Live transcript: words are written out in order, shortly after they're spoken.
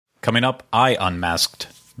Coming up, I unmasked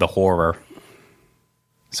the horror.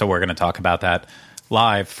 So we're going to talk about that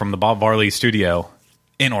live from the Bob Varley studio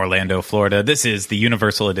in Orlando, Florida. This is the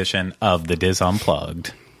Universal edition of The Diz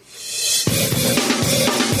Unplugged.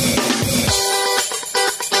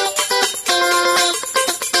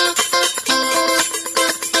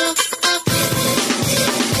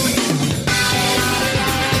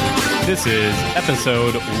 This is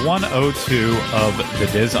episode 102 of the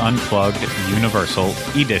Diz Unplugged Universal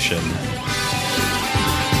Edition.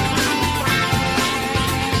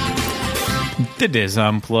 The Diz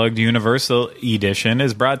Unplugged Universal Edition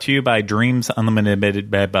is brought to you by Dreams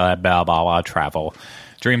Unlimited Travel.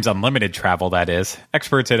 Dreams Unlimited Travel, that is.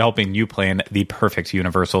 Experts at helping you plan the perfect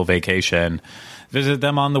universal vacation. Visit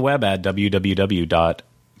them on the web at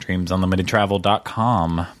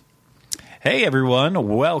www.dreamsunlimitedtravel.com. Hey everyone,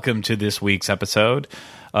 welcome to this week's episode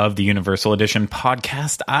of the Universal Edition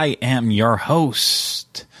podcast. I am your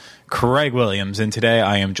host, Craig Williams, and today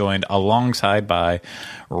I am joined alongside by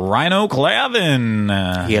Rhino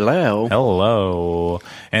Clavin. Hello. Hello.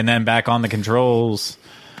 And then back on the controls,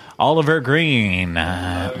 Oliver Green.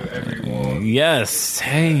 Hello, everyone. Yes.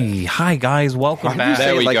 Hey. Hi, guys. Welcome back.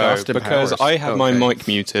 There we go. Austin Because Powers. I had my mic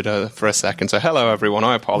muted for a second. So hello, everyone.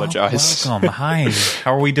 I apologize. Welcome. Hi.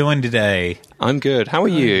 How are we doing today? I'm good. How are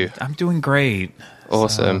you? I'm doing great.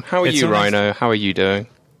 Awesome. How are it's you, so nice- Rhino? How are you doing?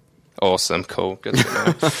 Awesome. Cool. Good to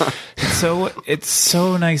know. So it's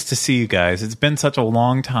so nice to see you guys. It's been such a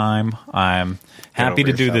long time. I'm happy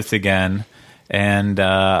to do this again. And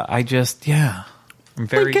I'm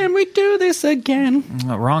very... When can we do this again?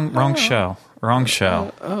 Wrong show.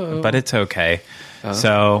 But it's okay.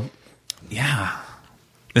 So, yeah.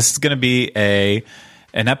 This is going to be an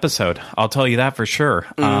episode. I'll tell you that for sure.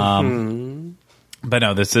 But no,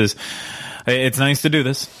 it's nice to do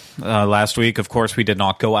this. Last week, of course, we did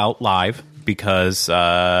not go out live because,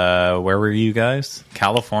 where were you guys?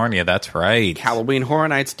 California, that's right. Halloween Horror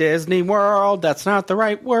Nights Disney World. That's not the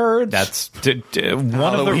right word. That's one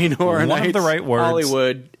Halloween Horror of Nights, the right words.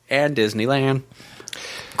 Hollywood and Disneyland.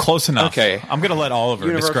 Close enough. Okay. I'm going to let Oliver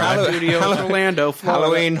Universal describe. Studios, Orlando, Florida.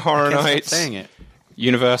 Halloween Horror I can't stop Nights. saying it.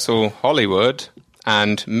 Universal Hollywood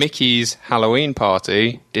and Mickey's Halloween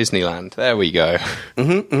Party, Disneyland. There we go.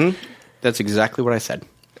 That's exactly what I said.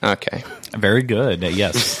 Okay. Very good.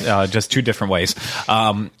 Yes. Just two different ways.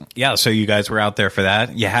 So you guys were out there for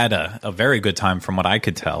that. You had a very good time from what I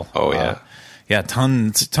could tell. Oh, yeah.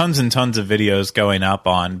 Tons and tons of videos going up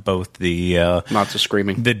on both the Lots of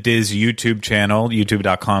screaming. the Diz YouTube channel,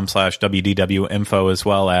 youtube.com/WDWinfo, as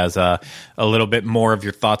well as a little bit more of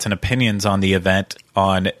your thoughts and opinions on the event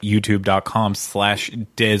on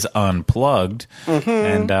youtube.com/Diz Unplugged.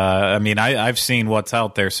 And I've seen what's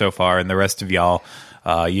out there so far, and the rest of y'all,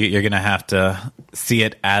 you're going to have to see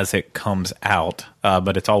it as it comes out.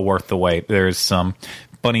 But it's all worth the wait. There's some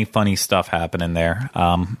funny stuff happening there.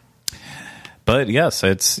 But yes,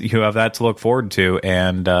 you have that to look forward to,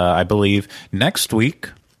 and I believe next week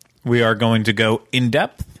we are going to go in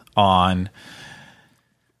depth on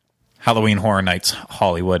Halloween Horror Nights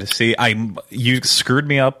Hollywood. See, you screwed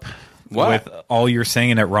me up with all you're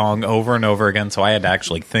saying it wrong over and over again, so I had to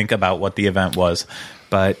actually think about what the event was.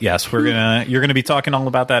 But yes, you're gonna be talking all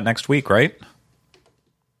about that next week, right?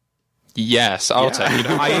 Yes, I'll take it.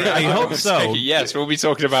 I hope so. Yes, we'll be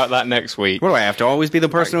talking about that next week. What do I have to always be the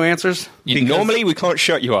person who answers? Normally, we can't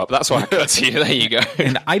shut you up. That's why I got to you. There you go.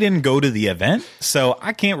 And I didn't go to the event, so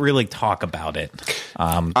I can't really talk about it.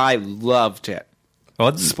 I loved it.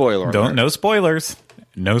 Well, Spoiler alert. No spoilers.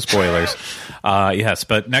 No spoilers. Yes,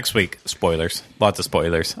 but next week, spoilers. Lots of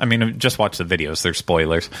spoilers. I mean, just watch the videos. They're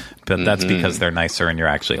spoilers. But that's because they're nicer and you're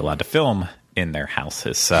actually allowed to film in their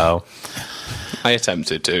houses. So I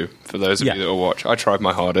attempted to. For those of you that will watch, I tried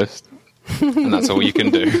my hardest. And that's all you can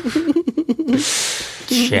do.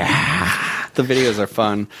 yeah. The videos are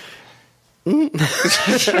fun.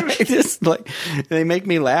 They make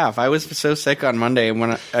me laugh. I was so sick on Monday, and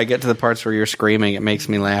when I get to the parts where you're screaming, it makes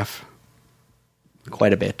me laugh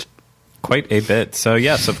quite a bit. Quite a bit. So,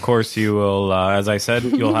 yes, of course, you will, as I said,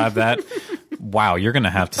 you'll have that. Wow, you're going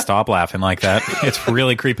to have to stop laughing like that. It's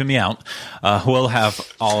really creeping me out. We'll have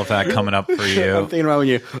all of that coming up for you. I'm thinking about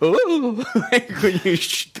when the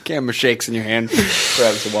camera shakes in your hand,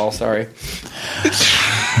 grabs the wall, sorry.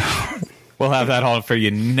 We'll have that all for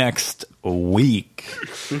you next week.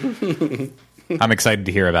 I'm excited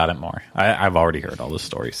to hear about it more. I've already heard all the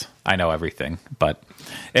stories. I know everything, but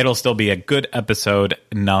it'll still be a good episode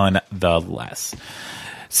nonetheless.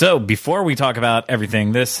 So before we talk about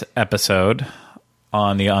everything this episode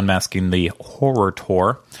on the Unmasking the Horror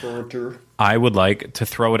Tour, I would like to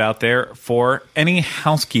throw it out there for any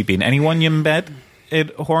housekeeping. Anyone you met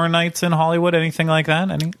at Horror Nights in Hollywood? Anything like that?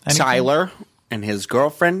 Anything? Tyler and his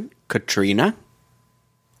girlfriend, Katrina.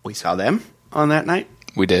 We saw them on that night.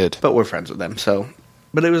 We did. But we're friends with them, so...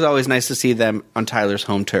 But it was always nice to see them on Tyler's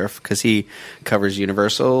home turf, because he covers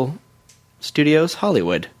Universal Studios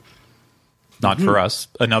Hollywood. Not for us.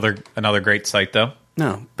 Another great site, though.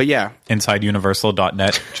 No, but yeah.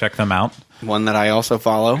 InsideUniversal.net. Check them out. One that I also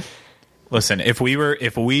follow. Listen, if we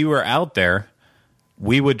were out there,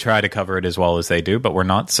 we would try to cover it as well as they do, but we're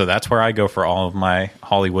not. So that's where I go for all of my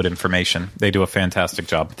Hollywood information. They do a fantastic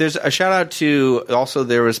job. There's a shout out to also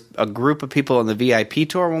there was a group of people on the VIP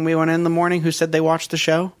tour when we went in the morning who said they watched the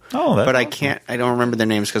show. Oh, that's but awesome. I don't remember their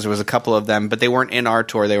names because there was a couple of them, but they weren't in our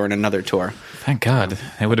tour. They were in another tour. Thank God.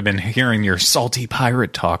 They would have been hearing your salty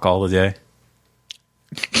pirate talk all the day.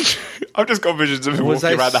 I've just got visions of him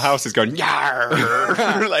walking around the houses going,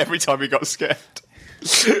 "Yarr!" like every time he got scared.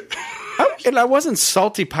 And I wasn't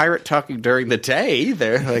salty pirate talking during the day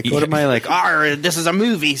either. Like, what am I like? This is a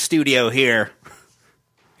movie studio here.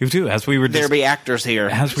 You do, as we were there be actors here.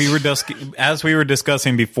 As we were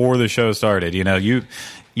discussing before the show started. You know, you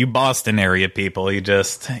Boston area people, you're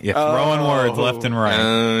throwing words left and right.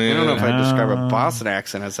 I don't know if I'd describe a Boston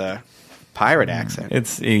accent as a pirate accent.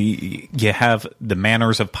 You have the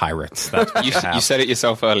manners of pirates. That's what you said it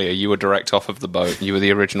yourself earlier. You were direct off of the boat. You were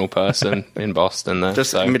the original person in Boston there.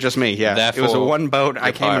 Just me, yeah. It was a one boat.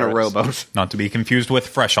 I came in a rowboat. Not to be confused with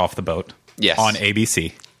Fresh Off the Boat. Yes. On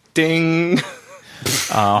ABC. Ding.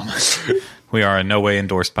 We are in no way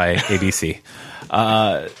endorsed by ABC.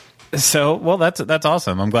 So, well, that's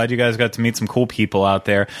awesome. I'm glad you guys got to meet some cool people out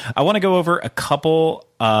there. I want to go over a couple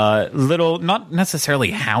little, not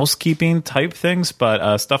necessarily housekeeping type things,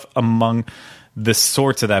 but stuff among the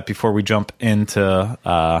sorts of that before we jump into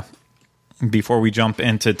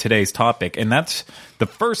today's topic. And that's the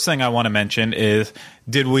first thing I want to mention is,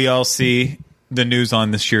 did we all see the news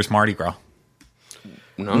on this year's Mardi Gras?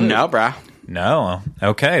 No, brah. No.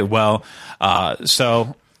 Okay. Well,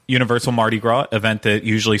 so Universal Mardi Gras event that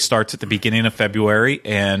usually starts at the beginning of February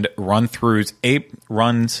and runs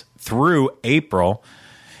through April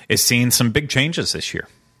is seeing some big changes this year.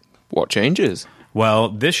 What changes? Well,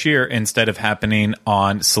 this year, instead of happening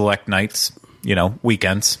on select nights,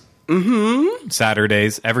 weekends,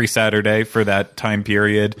 Saturdays, every Saturday for that time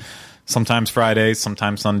period, sometimes Fridays,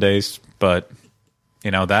 sometimes Sundays, but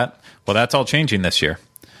that's all changing this year.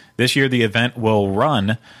 This year, the event will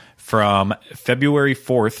run from February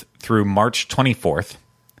 4th through March 24th,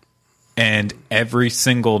 and every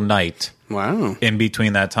single night in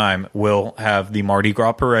between that time, we'll have the Mardi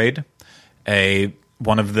Gras Parade,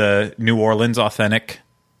 one of the New Orleans authentic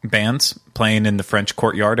bands playing in the French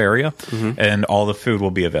Courtyard area, and all the food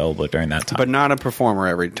will be available during that time. But not a performer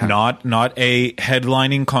every time. Not a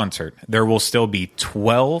headlining concert. There will still be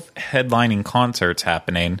 12 headlining concerts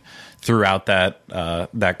happening throughout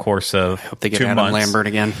that course of 2 months. Hope they get Adam Lambert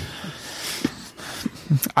again.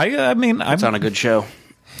 I mean, it's on a good show.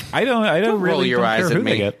 I don't really roll your eyes at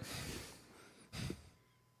me.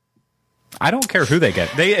 I don't care who they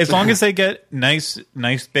get. As long as they get nice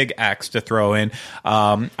big acts to throw in.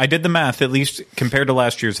 I did the math. At least compared to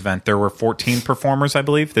last year's event, there were 14 performers, I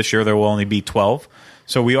believe. This year there will only be 12.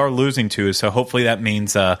 So we are losing 2. So hopefully that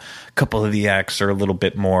means a couple of the acts are a little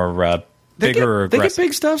bit more bigger or aggressive. They get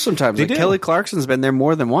big stuff sometimes. Like Kelly Clarkson's been there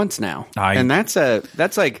more than once now, and that's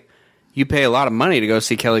like you pay a lot of money to go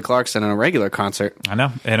see Kelly Clarkson in a regular concert. I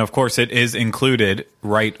know, and of course it is included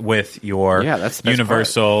right with your that's the best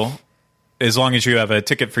Universal. part. As long as you have a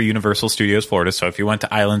ticket for Universal Studios Florida. So if you went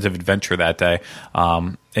to Islands of Adventure that day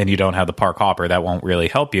and you don't have the park hopper, that won't really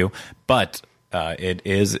help you. But it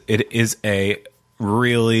is a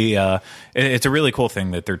really it's a really cool thing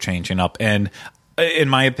that they're changing up. And in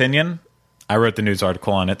my opinion, I wrote the news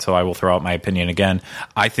article on it, so I will throw out my opinion again.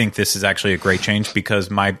 I think this is actually a great change because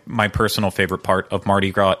my personal favorite part of Mardi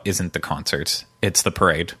Gras isn't the concerts; it's the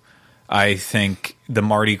parade. I think the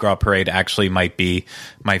Mardi Gras parade actually might be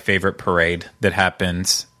my favorite parade that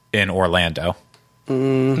happens in Orlando. I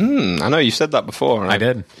know you said that before. I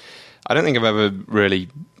did. I don't think I've ever really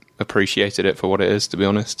appreciated it for what it is, to be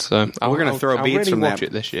honest. So we're going to throw beads really from watch that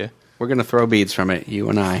it this year. We're going to throw beads from it, you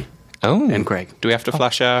and I. Oh, and Craig. Do we have to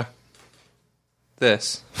flash our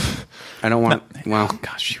this? I don't want. No. Well,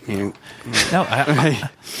 gosh, no.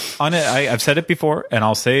 I've said it before, and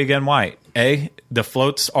I'll say again why. The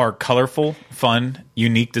floats are colorful, fun,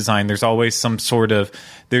 unique design. There's always some sort of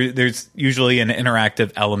there's usually an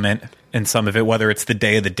interactive element in some of it, whether it's the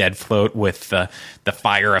Day of the Dead float with the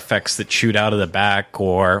fire effects that shoot out of the back,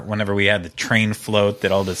 or whenever we had the train float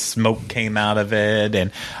that all the smoke came out of it,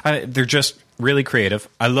 and they're just really creative.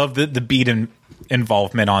 I love the bead and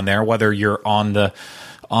involvement on there, whether you're on the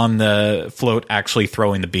float actually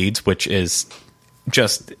throwing the beads, which is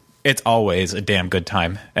just, it's always a damn good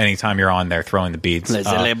time anytime you're on there throwing the beads.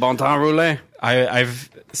 Les bon temps roulés. I've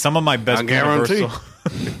some of my best Universal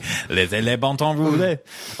les bon temps roulés.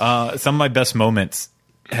 Some of my best moments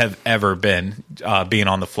have ever been being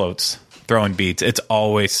on the floats throwing beads. It's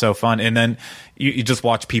always so fun. And then you just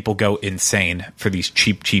watch people go insane for these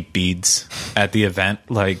cheap beads at the event.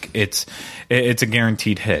 Like it's a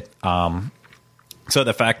guaranteed hit. So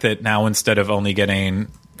the fact that now, instead of only getting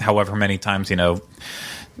however many times,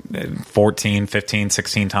 14, 15,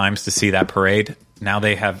 16 times to see that parade, now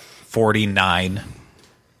they have 49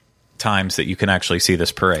 times that you can actually see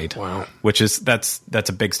this parade. Wow. Which is, that's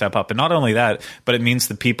a big step up. And not only that, but it means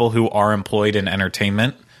the people who are employed in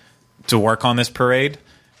entertainment to work on this parade,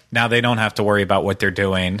 now they don't have to worry about what they're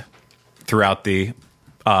doing throughout the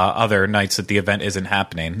other nights that the event isn't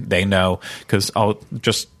happening. They know, because I'll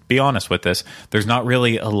just be honest with this, there's not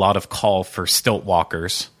really a lot of call for stilt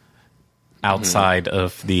walkers outside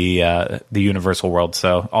of the Universal World.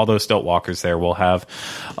 So all those stilt walkers there will have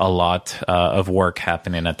a lot of work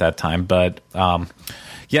happening at that time. But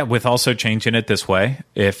with also changing it this way,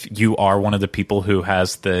 if you are one of the people who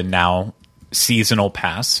has the now seasonal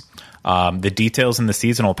pass, the details in the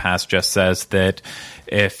seasonal pass just says that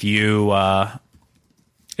if you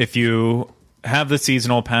have the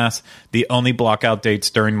seasonal pass, the only blockout dates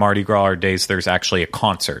during Mardi Gras are days there's actually a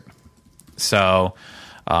concert. So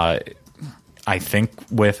I think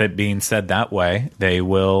with it being said that way, they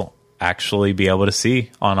will actually be able to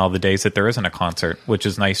see on all the days that there isn't a concert, which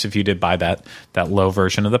is nice if you did buy that low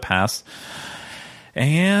version of the pass.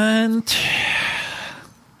 And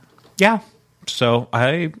yeah, so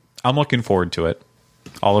I'm looking forward to it.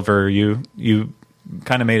 Oliver, you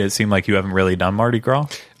kind of made it seem like you haven't really done Mardi Gras.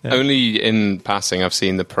 Yeah. Only in passing I've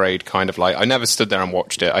seen the parade kind of like, I never stood there and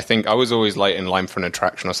watched it. I think I was always late in line for an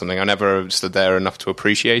attraction or something. I never stood there enough to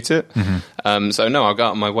appreciate it. Mm-hmm. So no, I'll go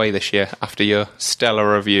out of my way this year after your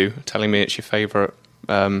stellar review telling me it's your favourite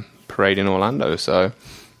parade in Orlando. So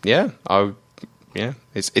yeah,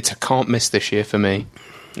 it's a can't miss this year for me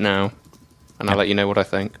now. And I'll let you know what I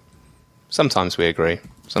think. Sometimes we agree.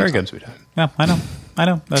 Sometimes we don't. Yeah, I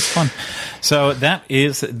know. That's fun. So that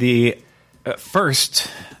is the first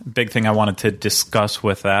big thing I wanted to discuss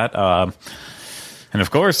with that. And of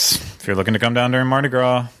course, if you're looking to come down during Mardi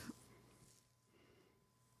Gras,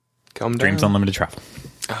 come down. Dreams Unlimited Travel.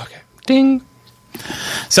 Okay. Ding.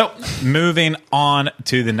 So moving on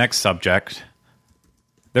to the next subject.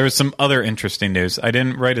 There was some other interesting news. I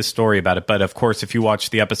didn't write a story about it, but of course, if you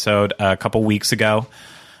watched the episode a couple weeks ago,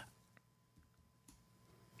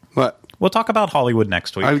 what? We'll talk about Hollywood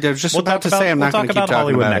next week. I was just about to say I'm not going to keep talking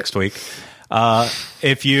Hollywood about next week.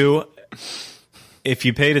 If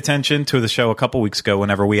you paid attention to the show a couple weeks ago,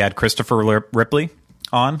 whenever we had Christopher Ripley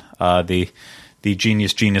on, the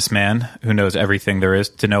genius man who knows everything there is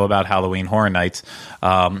to know about Halloween Horror Nights,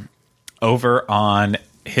 over on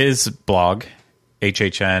his blog,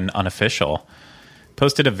 HHN Unofficial,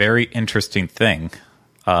 posted a very interesting thing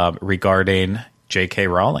regarding J.K.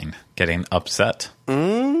 Rowling getting upset.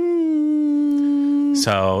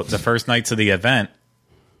 So the first nights of the event,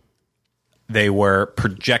 they were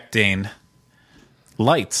projecting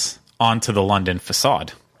lights onto the London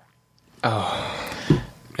facade. Oh.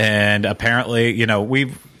 And apparently,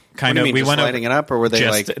 we kind of we went lighting it up, or were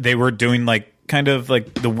they they were doing kind of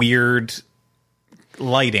the weird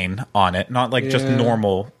lighting on it, not just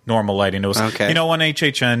normal lighting. It was on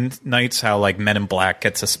HHN nights how Men in Black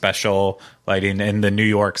gets a special lighting. In the New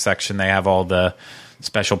York section, they have all the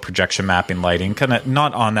special projection mapping lighting, kind of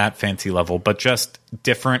not on that fancy level, but just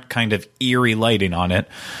different kind of eerie lighting on it.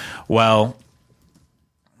 Well,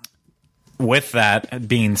 with that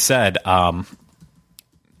being said,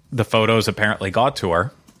 the photos apparently got to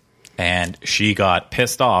her, and she got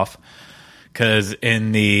pissed off because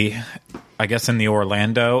in the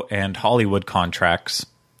Orlando and Hollywood contracts,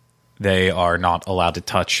 they are not allowed to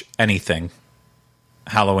touch anything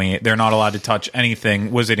Halloween. They're not allowed to touch anything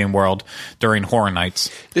Wizarding World during Horror Nights.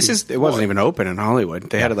 It wasn't even open in Hollywood.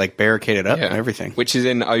 They had it barricaded up and everything. Which is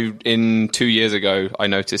in 2 years ago, I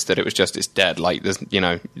noticed that it's dead.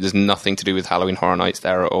 There's nothing to do with Halloween Horror Nights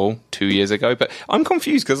there at all 2 years ago. But I'm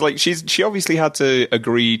confused because she obviously had to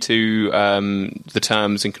agree to the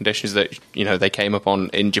terms and conditions that they came up on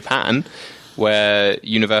in Japan, where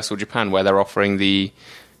Universal Japan, where they're offering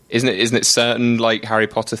isn't it certain Harry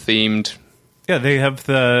Potter themed. Yeah, they have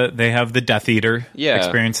the Death Eater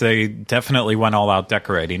experience. They definitely went all out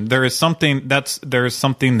decorating. There is something that's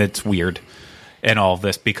weird in all of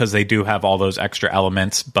this, because they do have all those extra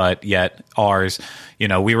elements, but yet ours,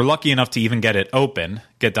 we were lucky enough to even get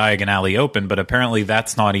Diagon Alley open, but apparently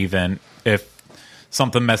that's not even, if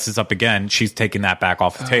something messes up again, she's taking that back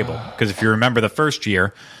off the table. Because if you remember the first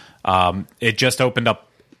year, it just opened up.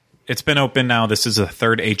 It's been open now. This is the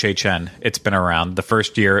third HHN. It's been around. The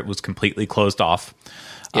first year, it was completely closed off.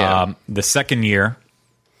 Yeah. The second year,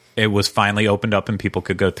 it was finally opened up and people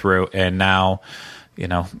could go through. And now,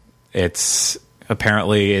 it's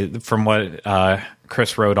apparently, from what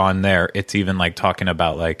Chris wrote on there, it's even like talking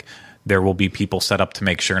about like there will be people set up to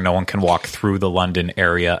make sure no one can walk through the London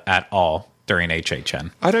area at all during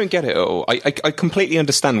HHN. I don't get it at all. I completely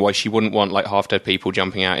understand why she wouldn't want like half dead people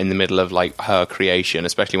jumping out in the middle of like her creation,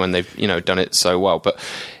 especially when they've done it so well. But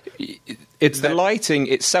it's the lighting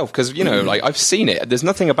itself, because like I've seen it. There's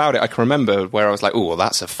nothing about it I can remember where I was like, oh, well,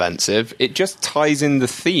 that's offensive. It just ties in the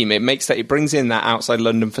theme. It brings in that outside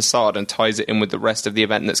London facade and ties it in with the rest of the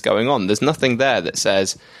event that's going on. There's nothing there that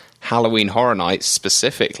says Halloween Horror Nights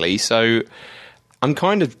specifically. So I'm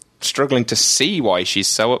kind of struggling to see why she's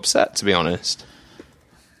so upset, to be honest.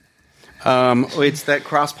 It's that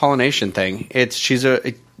cross-pollination thing.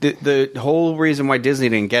 The whole reason why Disney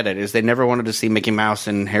didn't get it is they never wanted to see Mickey Mouse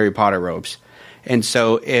in Harry Potter robes. And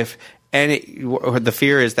so the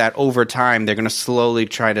fear is that over time they're going to slowly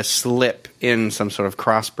try to slip in some sort of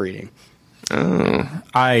crossbreeding.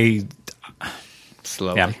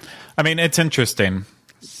 Slowly. Yeah. I mean, it's interesting.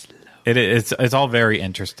 It's all very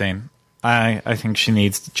interesting. I think she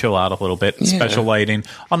needs to chill out a little bit. Yeah. Special lighting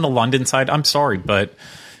on the London side. I'm sorry, but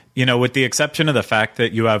with the exception of the fact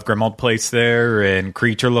that you have Grimmauld Place there and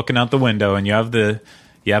Creature looking out the window, and you have the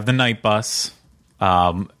night bus.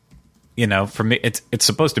 For me, it's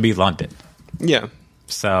supposed to be London. Yeah.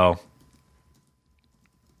 So,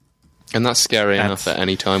 and that's scary enough at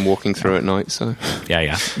any time walking through at night. So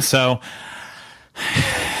yeah. So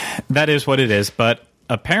that is what it is, but.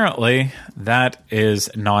 Apparently, that is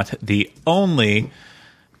not the only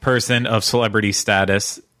person of celebrity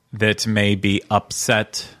status that may be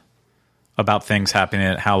upset about things happening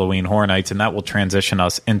at Halloween Horror Nights, and that will transition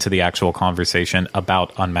us into the actual conversation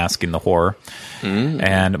about Unmasking the Horror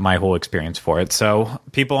and my whole experience for it. So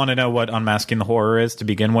people want to know what Unmasking the Horror is to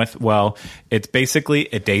begin with. Well, it's basically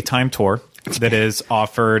a daytime tour that is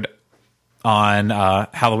offered on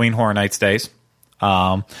Halloween Horror Nights days.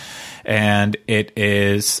 And it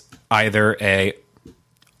is either a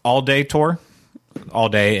all-day tour, all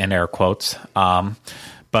day in air quotes,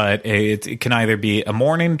 but it can either be a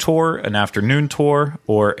morning tour, an afternoon tour,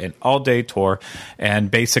 or an all-day tour. And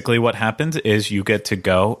basically what happens is you get to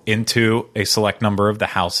go into a select number of the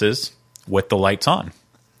houses with the lights on.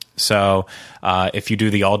 So if you do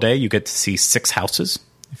the all-day, you get to see 6 houses.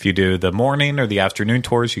 If you do the morning or the afternoon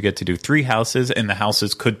tours, you get to do 3 houses, and the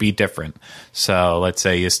houses could be different. So let's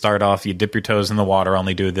say you start off, you dip your toes in the water,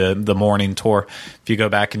 only do the morning tour. If you go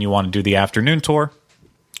back and you want to do the afternoon tour,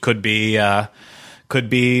 could be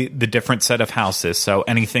the different set of houses. So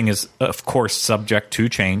anything is, of course, subject to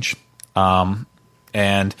change.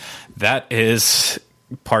 And that is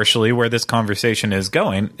partially where this conversation is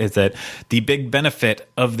going, is that the big benefit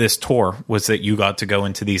of this tour was that you got to go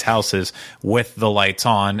into these houses with the lights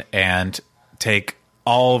on and take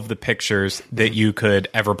all of the pictures that you could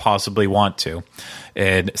ever possibly want to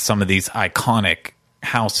in some of these iconic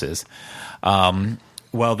houses.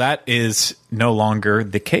 Well, that is no longer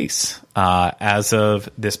the case. As of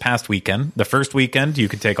this past weekend, the first weekend, you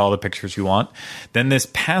could take all the pictures you want. Then this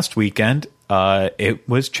past weekend, it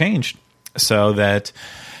was changed so that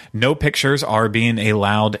no pictures are being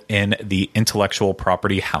allowed in the intellectual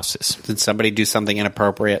property houses. Did somebody do something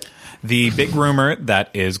inappropriate? The big rumor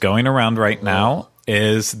that is going around right now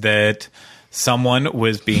is that someone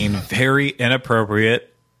was being very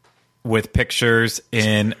inappropriate with pictures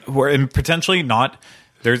and potentially not.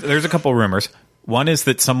 There's a couple rumors. One is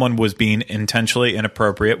that someone was being intentionally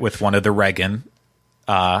inappropriate with one of the Regans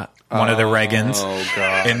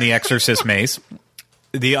in the Exorcist maze.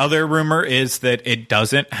 The other rumor is that it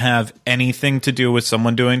doesn't have anything to do with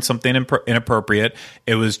someone doing something inappropriate.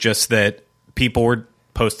 It was just that people were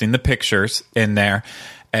posting the pictures in there.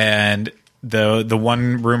 And the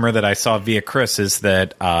one rumor that I saw via Chris is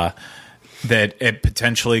that that it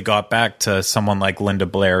potentially got back to someone like Linda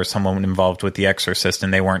Blair or someone involved with The Exorcist,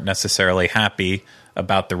 and they weren't necessarily happy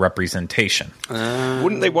about the representation. Why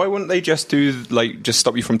wouldn't they just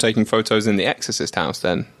stop you from taking photos in the Exorcist house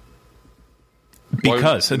then?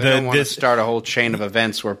 Because they don't want to start a whole chain of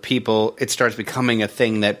events where it starts becoming a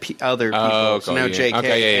thing that other people,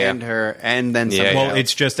 JK and her, and then somebody else.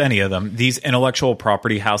 It's just any of them. These intellectual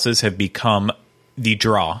property houses have become the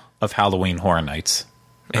draw of Halloween Horror Nights.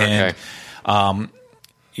 And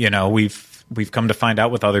We've come to find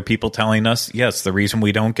out with other people telling us, yes, the reason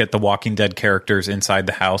we don't get the Walking Dead characters inside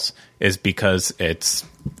the house is because it's,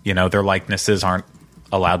 their likenesses aren't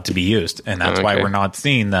allowed to be used, and that's why we're not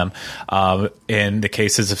seeing them. In the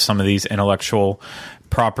cases of some of these intellectual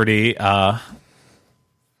property,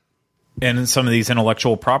 in some of these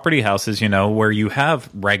intellectual property houses, where you have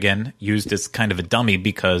Reagan used as kind of a dummy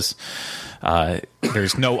because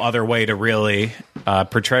there's no other way to really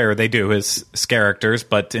portray her. They do as characters,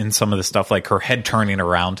 but in some of the stuff like her head turning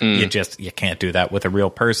around, you can't do that with a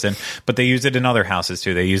real person. But they use it in other houses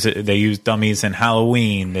too. They use dummies in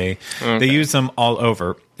Halloween. They use them all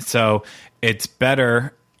over. So it's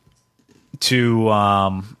better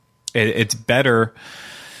to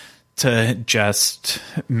to just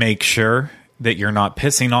make sure that you're not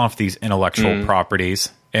pissing off these intellectual properties,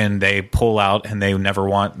 and they pull out and they never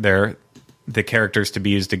want the characters to be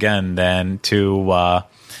used again than to No,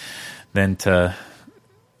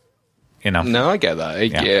 I get that.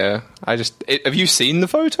 Yeah. Have you seen the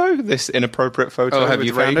photo? This inappropriate photo? Have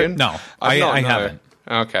you found Reagan? it? No, I haven't.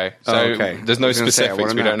 Okay. So there's no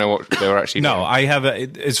specifics. We don't know what they were actually doing. No, I have.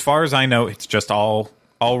 As far as I know, it's just all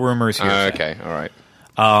rumors here. Okay, all right.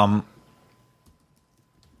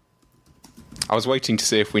 I was waiting to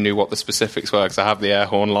see if we knew what the specifics were because I have the air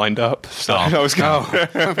horn lined up. So I was going.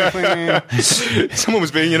 Someone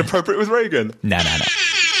was being inappropriate with Reagan. No.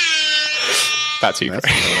 That's you.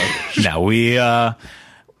 No,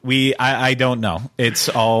 I don't know. It's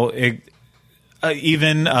all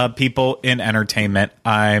even people in entertainment.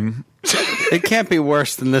 It can't be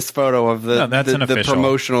worse than this photo of the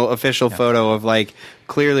promotional official photo of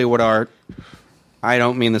clearly what are. I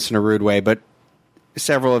don't mean this in a rude way, but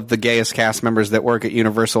several of the gayest cast members that work at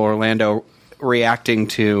Universal Orlando reacting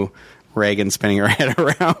to Reagan spinning her head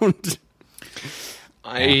around.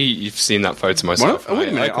 You've seen that photo myself. Wait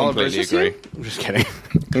a minute, I completely agree. I'm just kidding.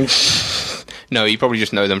 No, you probably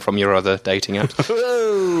just know them from your other dating apps.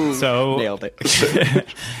 So nailed it.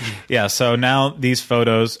 Yeah, so now these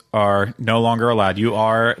photos are no longer allowed. You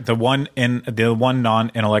are the one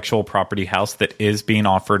non-intellectual property house that is being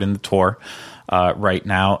offered in the tour right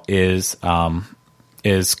now is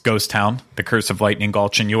Ghost Town, the Curse of Lightning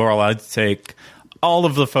Gulch, and you are allowed to take all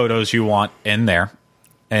of the photos you want in there.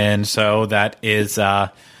 And so that is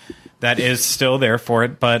still there for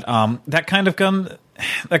it, but that kind of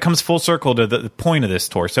comes full circle to the point of this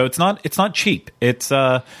tour. So it's not cheap. It's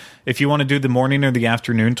if you want to do the morning or the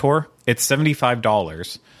afternoon tour, it's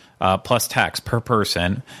 $75 plus tax per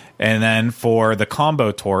person, and then for the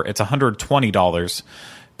combo tour, it's $120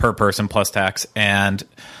 per person plus tax. And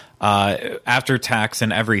after tax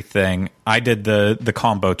and everything, I did the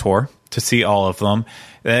combo tour to see all of them.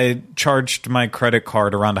 They charged my credit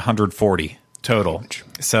card around $140 total.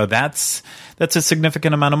 So that's a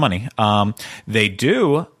significant amount of money. They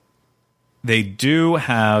do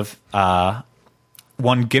have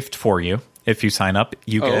one gift for you if you sign up.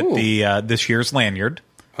 You get the this year's lanyard.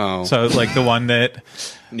 Oh, so like the one that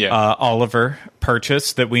Oliver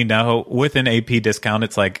purchased that we know with an AP discount,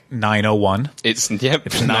 it's like $9.01. It's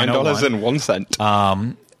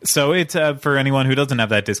 $9.01. So it's for anyone who doesn't have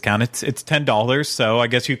that discount, it's $10. So I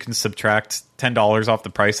guess you can subtract $10 off the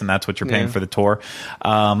price, and that's what you're paying for the tour.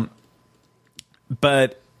 But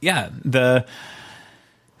yeah,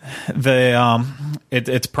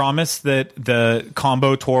 it's promised that the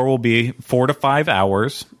combo tour will be 4 to 5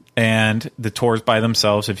 hours, and the tours by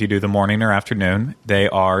themselves, if you do the morning or afternoon, they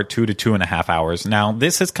are 2 to 2.5 hours. Now,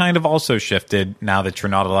 this has kind of also shifted now that you're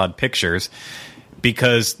not allowed pictures,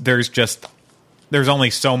 because there's only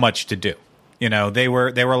so much to do. You know, they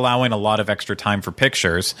were allowing a lot of extra time for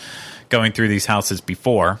pictures going through these houses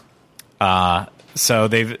before. So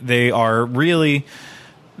they're really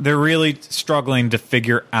struggling to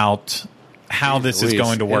figure out how this is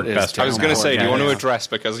going to work best. I was going to say, do you want to address,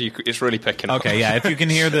 because it's really picking up. Okay, yeah. If you can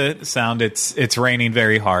hear the sound, it's raining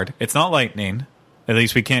very hard. It's not lightning. At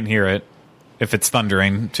least we can't hear it. If it's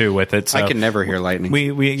thundering too with it, so I can never hear lightning.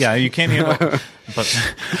 You can't hear, but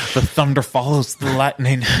the thunder follows the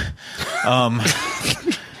lightning. They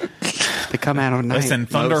come out at night. Listen,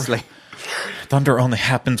 thunder only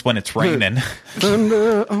happens when it's raining.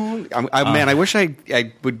 Thunder only. Man, I wish I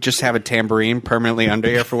would just have a tambourine permanently under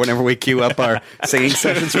here for whenever we queue up our singing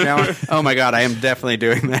sessions from now on. Oh my god, I am definitely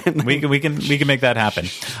doing that. We can make that happen.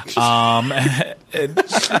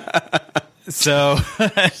 So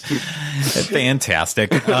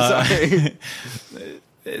fantastic.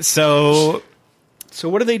 So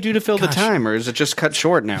what do they do to fill the time, or is it just cut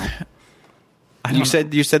short now? You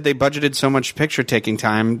said they budgeted so much picture taking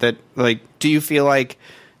time that, like, do you feel like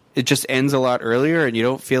it just ends a lot earlier and you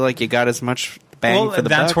don't feel like you got as much bang for the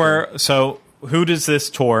that's buck? where. So, who does this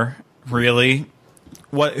tour really?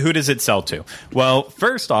 Who does it sell to? Well,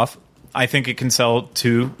 first off, I think it can sell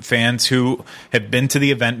to fans who have been to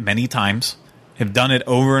the event many times, have done it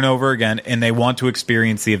over and over again, and they want to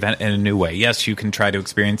experience the event in a new way. Yes, you can try to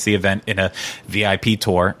experience the event in a VIP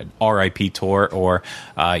tour, an RIP tour, or,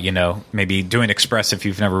 maybe do an express if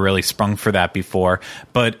you've never really sprung for that before.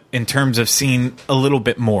 But in terms of seeing a little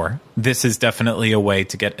bit more, this is definitely a way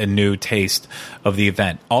to get a new taste of the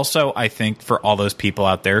event. Also, I think for all those people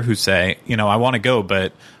out there who say, I want to go,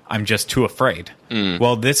 but I'm just too afraid.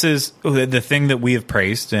 Well, this is the thing that we have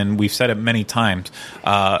praised, and we've said it many times.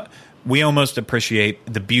 We almost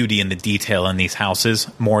appreciate the beauty and the detail in these houses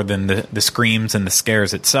more than the screams and the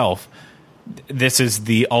scares itself. This is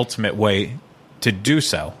the ultimate way to do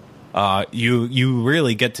so. You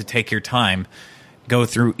really get to take your time, go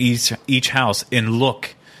through each house and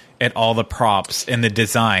look at all the props and the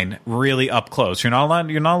design really up close. You're not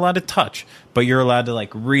allowed to touch, but you're allowed to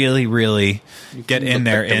really get in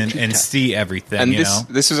there and see everything. And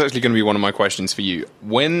this is actually going to be one of my questions for you.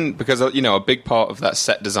 Because a big part of that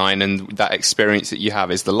set design and that experience that you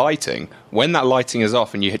have is the lighting. When that lighting is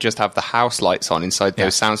off and you just have the house lights on inside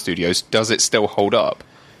those sound studios, does it still hold up?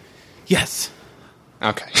 Yes.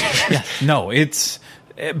 Okay. Yeah. No,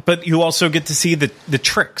 but you also get to see the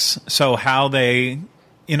tricks. So how they,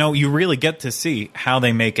 you really get to see how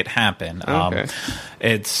they make it happen. Okay.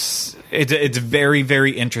 It's very,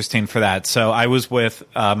 very interesting for that. So I was with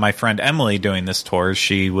my friend Emily doing this tour.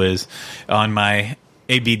 She was on my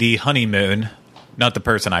ABD honeymoon. Not the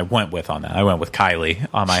person I went with on that. I went with Kylie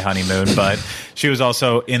on my honeymoon, but she was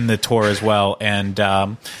also in the tour as well. And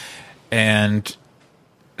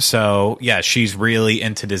so, yeah, she's really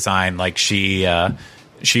into design. Like she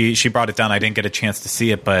brought it down. I didn't get a chance to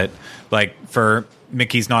see it, but like for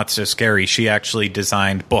Mickey's Not So Scary, she actually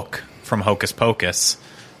designed Book from Hocus Pocus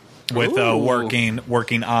with a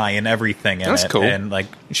working eye and everything in That's it. cool. And like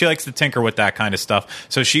she likes to tinker with that kind of stuff.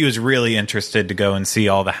 So she was really interested to go and see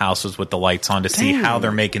all the houses with the lights on to see how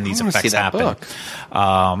they're making these effects happen.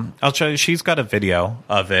 I'll show you. She's got a video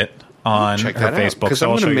of it on her Facebook. So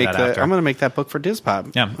I'll show you that after. I'm going to make that book for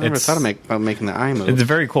Dizpop. Yeah, I never thought about making the eye move. It's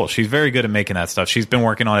very cool. She's very good at making that stuff. She's been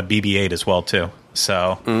working on a BB-8 as well too.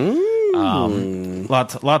 So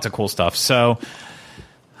lots of cool stuff. So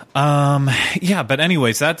yeah, but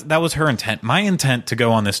anyways, that was her intent. My intent to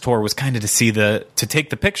go on this tour was kind of to take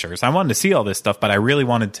the pictures. I wanted to see all this stuff, but I really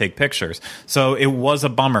wanted to take pictures. So it was a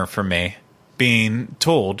bummer for me being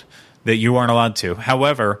told that you aren't allowed to.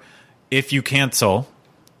 However, if you cancel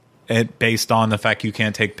it based on the fact you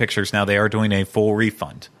can't take pictures now, they are doing a full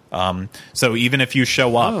refund. So even if you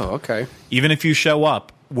show up, even if you show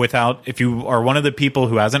up if you are one of the people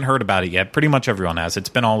who hasn't heard about it yet, pretty much everyone has. It's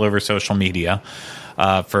been all over social media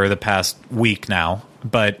for the past week now.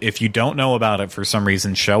 But if you don't know about it for some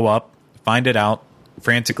reason, show up, find it out,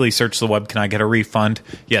 frantically search the web. Can I get a refund?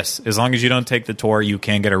 Yes, as long as you don't take the tour, you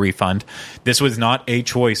can get a refund. This was not a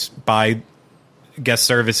choice by guest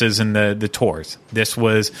services in the tours. This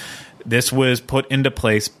was put into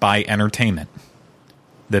place by entertainment.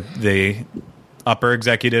 The upper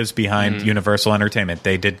executives behind Universal Entertainment,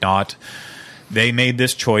 they made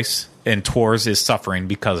this choice, and Tours is suffering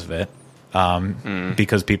because of it,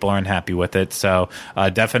 because people are unhappy with it. So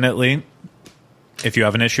definitely, if you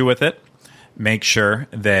have an issue with it, make sure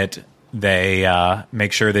that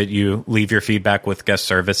you leave your feedback with guest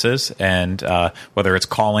services, and whether it's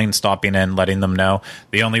calling, stopping in, letting them know.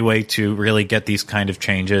 The only way to really get these kind of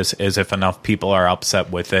changes is if enough people are upset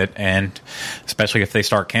with it, and especially if they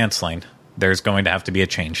start canceling, there's going to have to be a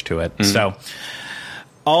change to it. So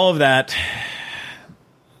all of that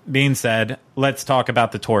being said, let's talk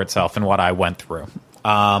about the tour itself and what I went through.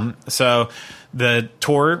 So the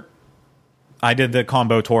tour, I did the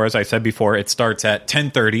combo tour, as I said before. It starts at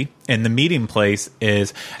 10:30, and the meeting place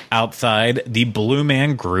is outside the Blue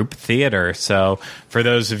Man Group Theater. So for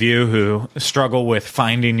those of you who struggle with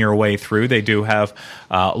finding your way through, they do have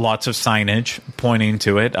lots of signage pointing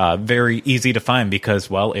to it. Very easy to find because,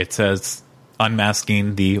 well, it says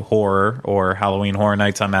Unmasking the Horror, or Halloween Horror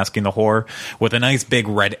Nights Unmasking the Horror, with a nice big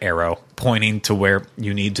red arrow pointing to where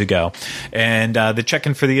you need to go. And the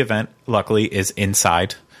check-in for the event, luckily, is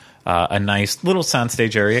inside. A nice little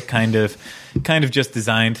soundstage area, kind of just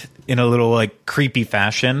designed in a little like creepy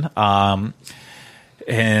fashion,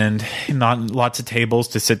 and not lots of tables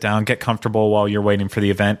to sit down, get comfortable while you're waiting for the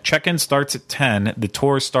event. Check-in starts at 10. The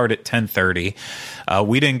tours start at 10:30.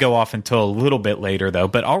 We didn't go off until a little bit later though.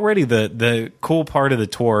 But already the cool part of the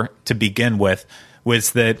tour to begin with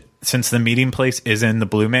was that since the meeting place is in the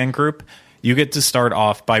Blue Man Group, you get to start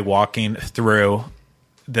off by walking through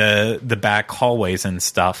the back hallways and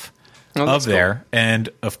stuff of there. Cool. And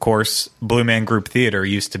of course, Blue Man Group Theater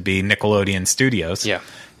used to be Nickelodeon Studios. Yeah.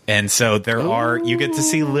 And so you get to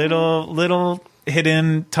see little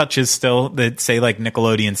hidden touches still that say like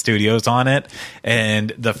Nickelodeon Studios on it.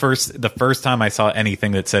 And the first time I saw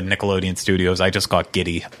anything that said Nickelodeon Studios, I just got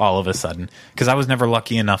giddy all of a sudden because I was never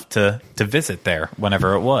lucky enough to visit there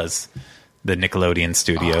whenever it was the Nickelodeon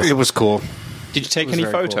Studios. It was cool. Did you take any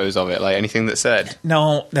photos of it, like anything that said?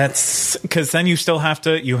 No, that's because then you still have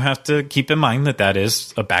to keep in mind that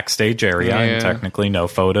is a backstage area, and technically no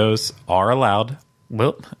photos are allowed.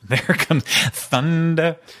 Well, there comes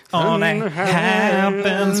thunder. Only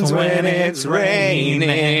happens when it's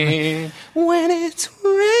raining. When it's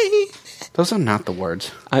raining. Those are not the words.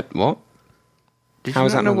 What? Did you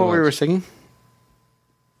not know what we were singing?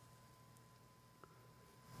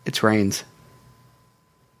 It's rains.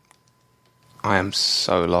 I am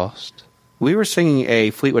so lost. We were singing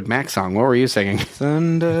a Fleetwood Mac song. What were you singing?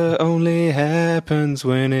 Thunder only happens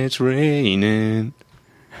when it's raining.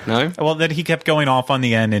 No? Well, then he kept going off on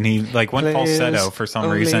the end, and he went falsetto for some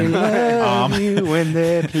reason. You when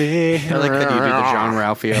they play. I like that you do the John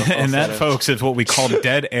Ralphio falsetto. And that, folks, is what we call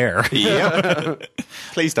dead air. Yep.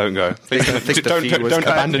 Please don't go. Please don't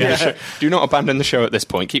abandon the show. Do not abandon the show at this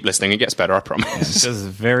point. Keep listening. It gets better, I promise. This is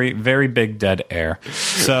very, very big dead air.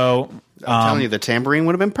 So... I'm telling you, the tambourine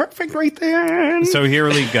would have been perfect right there. So here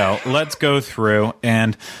we go. Let's go through.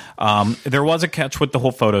 And there was a catch with the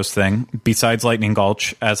whole photos thing. Besides Lightning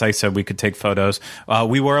Gulch, as I said, we could take photos.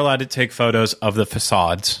 We were allowed to take photos of the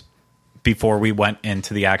facades before we went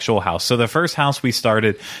into the actual house. So the first house we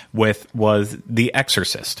started with was The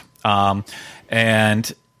Exorcist.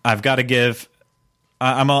 And I've got to give...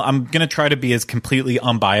 I'm going to try to be as completely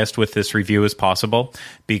unbiased with this review as possible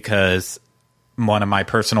because... one of my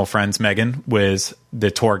personal friends, Megan, was the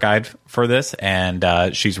tour guide for this, and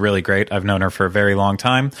she's really great. I've known her for a very long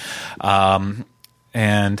time,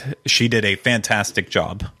 and she did a fantastic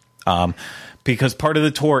job because part of the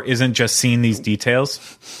tour isn't just seeing these details.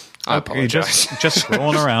 I apologize. Just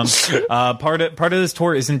scrolling around. Part of this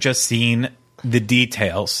tour isn't just seeing the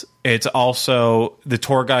details. It's also the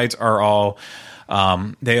tour guides are all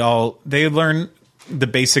they learn the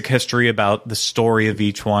basic history about the story of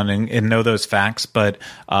each one and know those facts. But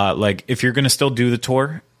if you're going to still do the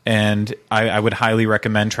tour, and I would highly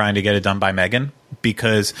recommend trying to get it done by Megan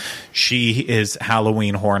because she is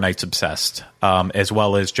Halloween Horror Nights obsessed, as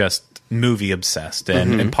well as just movie obsessed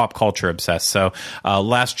and pop culture obsessed. So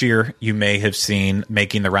last year you may have seen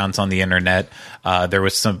making the rounds on the internet. There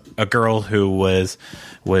was a girl who was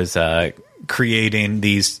creating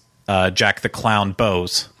these Jack the Clown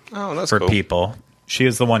bows for cool. people. She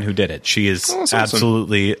is the one who did it. She is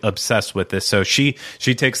absolutely obsessed with this. So she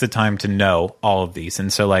takes the time to know all of these.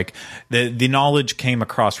 And so the knowledge came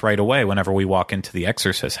across right away whenever we walk into the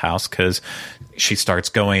Exorcist house because she starts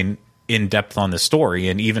going in depth on the story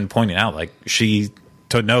and even pointing out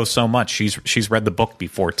to know so much. She's read the book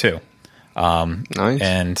before too. Nice.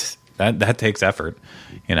 And that takes effort.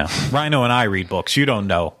 You know, Rhino and I read books. You don't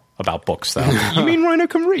know about books, though. You mean Rhino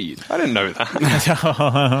can read? I didn't know that.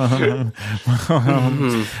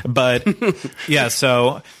 But yeah,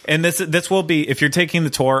 so and this will be, if you're taking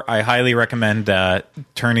the tour, I highly recommend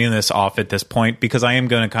turning this off at this point because I am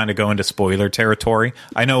going to kind of go into spoiler territory.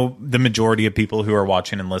 I know the majority of people who are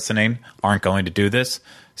watching and listening aren't going to do this.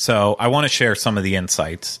 So I want to share some of the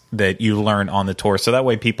insights that you learn on the tour so that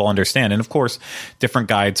way people understand. And of course, different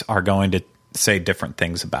guides are going to say different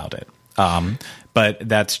things about it. But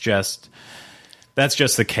that's just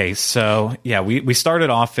the case. So yeah, we started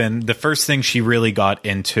off, and the first thing she really got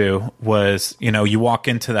into was, you walk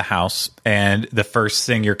into the house and the first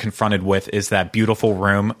thing you're confronted with is that beautiful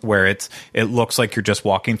room where it looks like you're just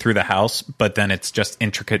walking through the house, but then it's just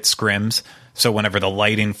intricate scrims. So whenever the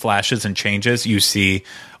lighting flashes and changes, you see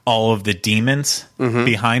all of the demons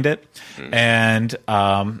behind it. And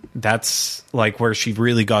that's where she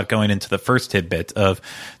really got going into the first tidbit of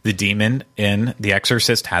the demon in The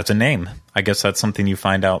Exorcist has a name. I guess that's something you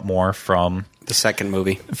find out more from the second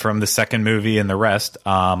movie. And the rest.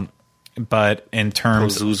 But in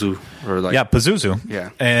terms Pazuzu Pazuzu. Yeah.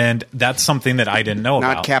 And that's something that I didn't know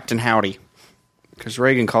about. Not Captain Howdy. Because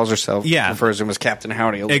Reagan calls herself, refers to him as Captain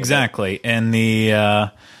Howdy. Exactly. And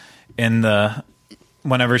in the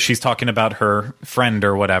whenever she's talking about her friend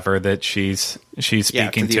or whatever that she's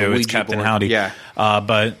speaking to, it's Captain Howdy. Yeah.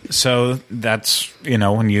 But so that's,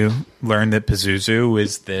 when you learn that Pazuzu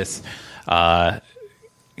is this,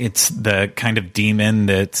 it's the kind of demon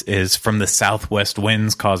that is from the southwest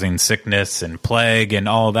winds causing sickness and plague and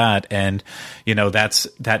all that. And,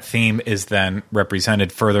 that theme is then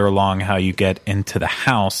represented further along how you get into the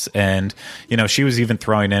house. And, she was even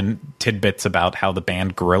throwing in tidbits about how the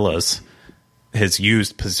band Gorillaz has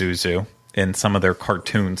used Pazuzu in some of their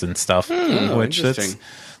cartoons and stuff, which is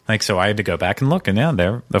like, so I had to go back and look, and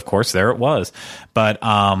there it was.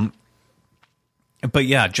 But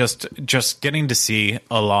yeah, just getting to see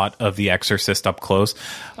a lot of The Exorcist up close.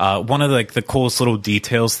 One of the coolest little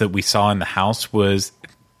details that we saw in the house was,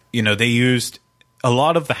 they used a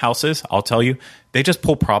lot of the houses. I'll tell you, they just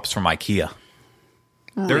pull props from IKEA.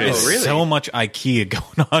 There is so much IKEA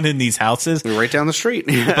going on in these houses. We're right down the street.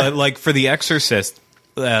 But for The Exorcist,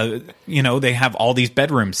 they have all these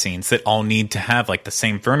bedroom scenes that all need to have the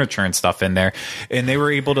same furniture and stuff in there, and they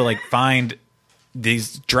were able to find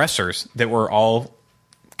these dressers that were all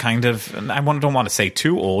kind of, I don't want to say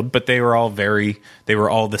too old, but they were all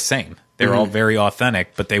the same. They were all very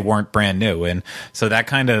authentic, but they weren't brand new, and so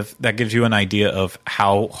that gives you an idea of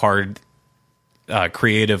how hard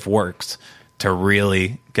creative works to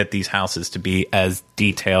really get these houses to be as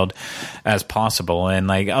detailed as possible.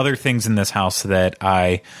 And other things in this house that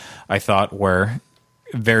I thought were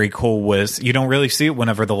very cool was you don't really see it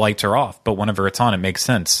whenever the lights are off, but whenever it's on, it makes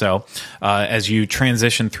sense. So as you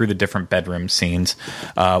transition through the different bedroom scenes,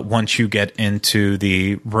 once you get into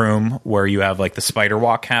the room where you have the spider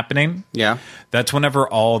walk happening, that's whenever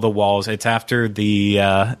all the walls, it's after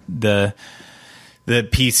the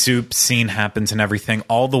pea soup scene happens and everything,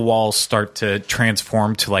 all the walls start to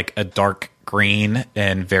transform to a dark green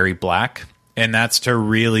and very black. And that's to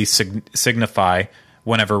really signify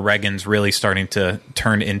whenever Regan's really starting to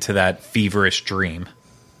turn into that feverish dream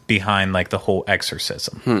behind the whole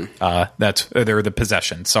exorcism. They're the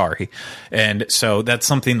possession. Sorry. And so that's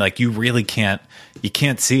something you really can't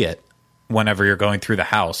see it whenever you're going through the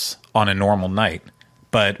house on a normal night.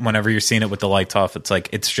 But whenever you're seeing it with the lights off,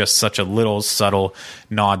 it's just such a little subtle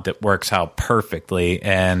nod that works out perfectly.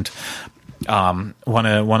 And one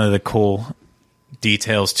of the cool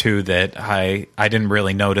details too that I didn't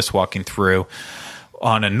really notice walking through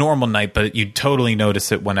on a normal night, but you totally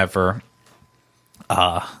notice it whenever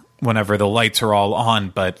the lights are all on.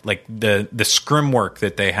 But the scrim work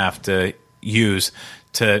that they have to use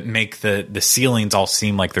to make the ceilings all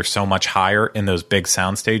seem like they're so much higher in those big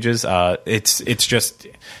sound stages.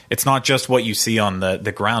 It's not just what you see on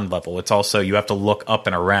the ground level. It's also, you have to look up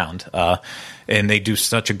and around. And they do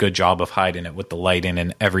such a good job of hiding it with the lighting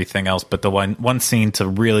and everything else. But the one scene to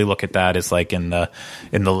really look at that is in the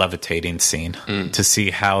levitating scene to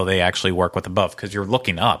see how they actually work with above, because you're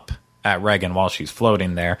looking up at Regan while she's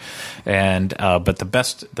floating there. And but the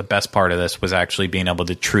best part of this was actually being able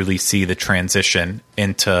to truly see the transition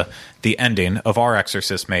into the ending of Our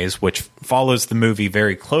Exorcist Maze, which follows the movie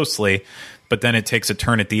very closely, but then it takes a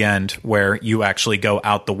turn at the end where you actually go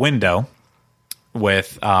out the window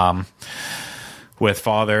with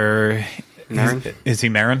Father Marin. Is he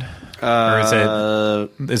Marin? Or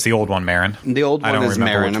is the old one Marin? The old one is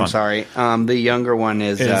Marin. I'm sorry. The younger one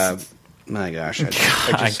is my gosh,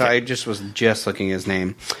 I just was looking at his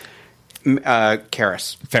name.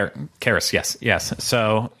 Karis. Karis, yes.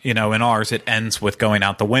 So, in ours, it ends with going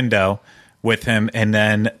out the window with him, and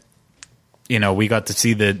then, we got to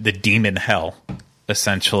see the demon hell,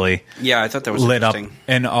 essentially. Yeah, I thought that was lit up interesting.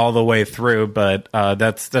 and all the way through, but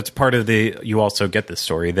that's part of you also get the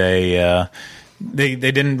story. They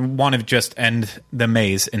didn't want to just end the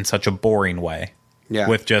maze in such a boring way. Yeah.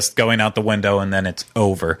 With just going out the window and then it's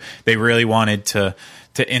over. They really wanted to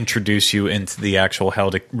introduce you into the actual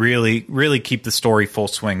hell, to really, really keep the story full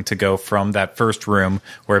swing, to go from that first room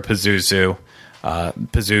where Pazuzu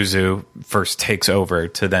first takes over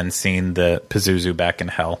to then seeing the Pazuzu back in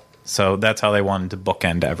hell. So that's how they wanted to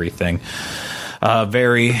bookend everything.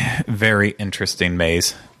 Very, very interesting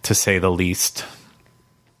maze, to say the least.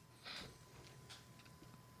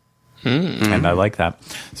 And I like that.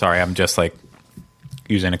 Sorry, I'm just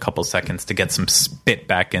using a couple seconds to get some spit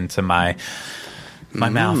back into my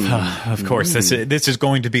mouth. Of course, this is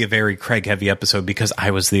going to be a very Craig heavy episode because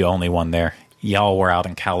I was the only one there. Y'all were out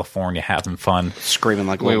in California having fun, screaming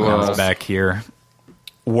like we were back here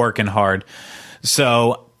working hard.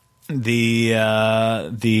 So the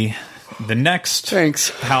next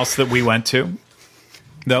house that we went to,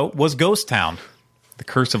 though, was Ghost Town, the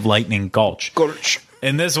Curse of Lightning Gulch.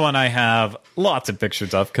 And this one I have lots of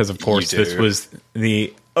pictures of because, of course, this was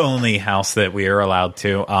the only house that we are allowed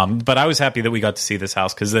to. But I was happy that we got to see this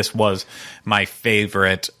house because this was my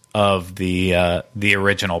favorite of the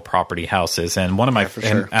original property houses, and one of my,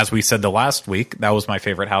 and as we said the last week, that was my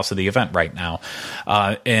favorite house of the event right now.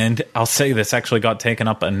 And I'll say this actually got taken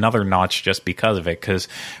up another notch just because of it, because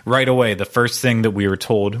right away the first thing that we were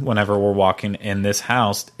told whenever we're walking in this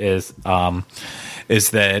house is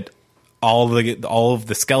that all of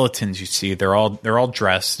the skeletons you see, they're all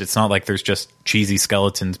dressed. It's not like there's just cheesy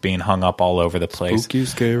skeletons being hung up all over the place. Spooky,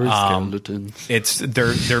 scary skeletons.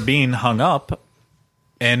 They're being hung up.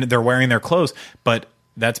 And they're wearing their clothes, but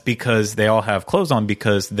that's because they all have clothes on,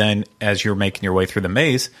 because then as you're making your way through the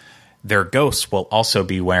maze, their ghosts will also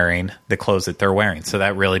be wearing the clothes that they're wearing. So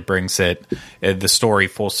that really brings the story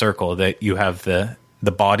full circle, that you have the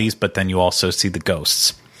bodies, but then you also see the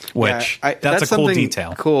ghosts, which that's a cool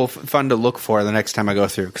detail. Cool, fun to look for the next time I go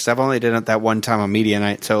through, because I've only done it that one time on media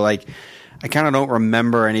night. So like, I kind of don't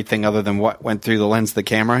remember anything other than what went through the lens of the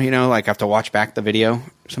camera, like I have to watch back the video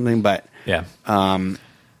or something, but yeah.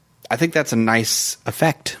 I think that's a nice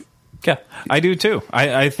effect. Yeah, I do too.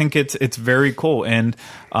 I think it's very cool. And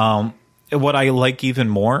what I like even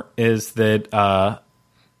more is that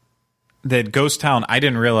Ghost Town, I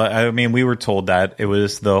didn't realize, I mean, we were told that it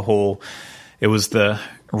was the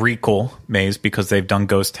Recall maze because they've done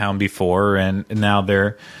Ghost Town before, and now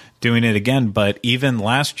they're doing it again. But even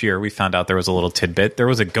last year, we found out there was a little tidbit. There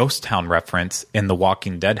was a Ghost Town reference in the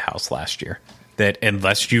Walking Dead house last year that,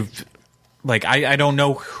 unless you've, like, I don't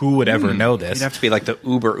know who would ever know this. You'd have to be like the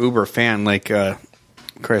uber fan, like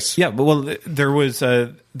Chris. Yeah, well, there was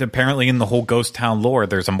apparently in the whole Ghost Town lore,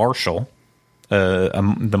 there's a marshal,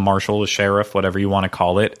 the marshal, the sheriff, whatever you want to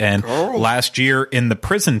call it. And last year in the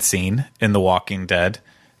prison scene in The Walking Dead,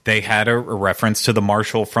 they had a reference to the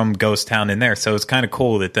marshal from Ghost Town in there. So it's kind of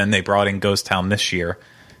cool that then they brought in Ghost Town this year,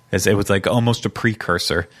 as it was like almost a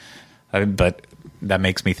precursor. But that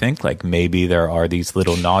makes me think, like, maybe there are these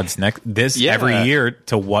little nods every year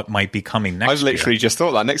to what might be coming next year. I've literally just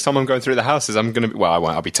thought that. Next time I'm going through the houses, I'm going to, well, I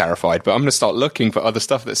won't, I'll be terrified, but I'm going to start looking for other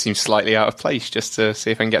stuff that seems slightly out of place, just to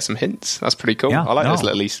see if I can get some hints. That's pretty cool. Yeah, I like those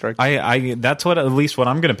little Easter eggs. That's at least what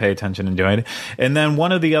I'm going to pay attention and doing. And then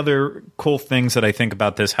one of the other cool things that I think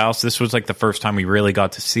about this house, this was like the first time we really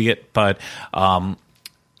got to see it, but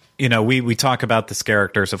we talk about the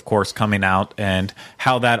characters, of course, coming out and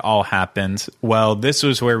how that all happens. Well, this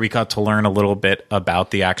was where we got to learn a little bit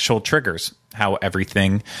about the actual triggers, how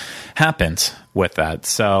everything happens with that.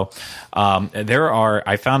 So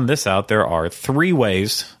I found this out, there are 3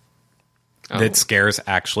 ways that scares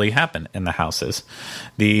actually happen in the houses.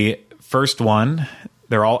 The first one,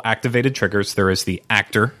 they're all activated triggers. There is the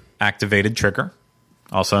actor activated trigger,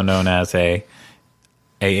 also known as a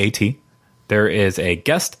AAT. There is a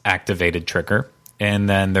guest-activated trigger, and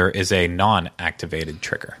then there is a non-activated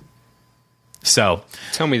trigger. So,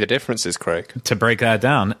 tell me the differences, Craig. To break that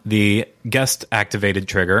down, the guest-activated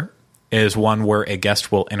trigger is one where a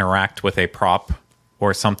guest will interact with a prop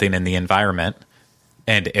or something in the environment,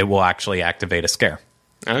 and it will actually activate a scare.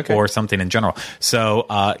 Okay. Or something in general.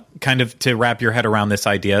 So, kind of to wrap your head around this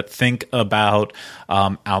idea, think about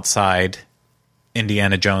outside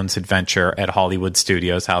Indiana Jones adventure at Hollywood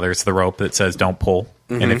Studios, how there's the rope that says don't pull.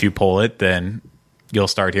 Mm-hmm. And if you pull it, then you'll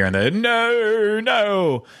start hearing the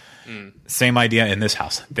no. Same idea in this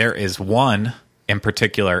house. There is one in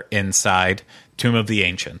particular inside Tomb of the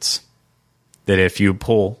Ancients that if you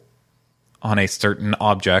pull on a certain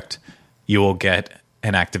object, you will get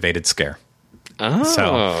an activated scare. Oh.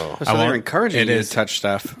 So they're encouraging you to touch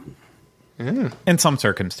stuff. In some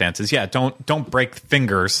circumstances, yeah. Don't break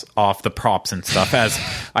fingers off the props and stuff. As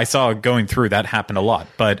I saw going through, that happened a lot.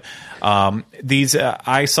 But these,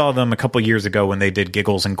 I saw them a couple years ago when they did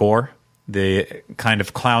Giggles and Gore, the kind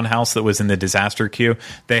of clown house that was in the disaster queue.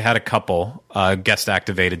 They had a couple guest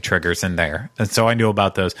activated triggers in there, and so I knew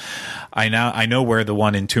about those. I know where the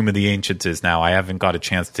one in Tomb of the Ancients is now. I haven't got a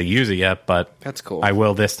chance to use it yet, but that's cool. I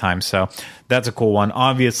will this time. So that's a cool one.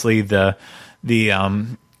 Obviously, the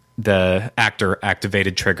actor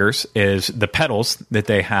activated triggers is the pedals that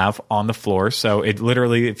they have on the floor. So it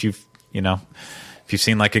literally, if you've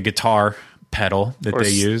seen like a guitar pedal that they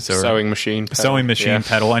use, or sewing machine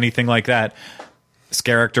pedal, anything like that,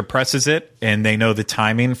 scare actor presses it and they know the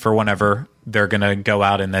timing for whenever they're going to go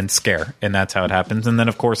out and then scare. And that's how it happens. And then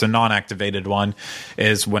of course a non-activated one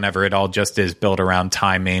is whenever it all just is built around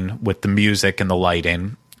timing with the music and the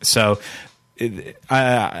lighting. So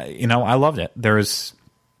I loved it.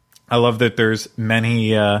 I love that there's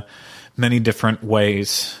many different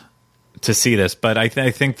ways to see this, but I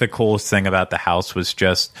think the coolest thing about the house was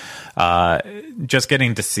just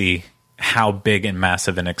getting to see how big and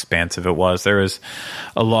massive and expansive it was. There was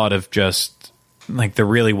a lot of just like the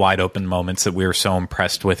really wide open moments that we were so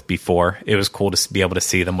impressed with before. It was cool to be able to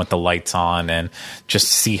see them with the lights on and just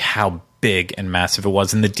see how big and massive it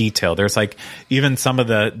was in the detail. There's like even some of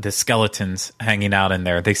the skeletons hanging out in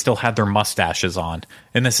there, they still had their mustaches on.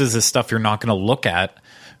 And this is the stuff you're not going to look at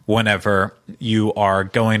whenever you are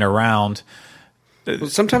going around. Well,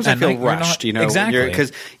 sometimes I feel rushed, exactly,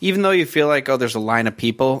 because even though you feel like, oh, there's a line of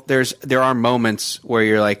people, there are moments where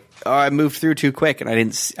you're like, oh, I moved through too quick and I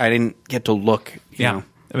didn't get to look. You know?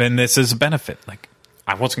 And this is a benefit. Like,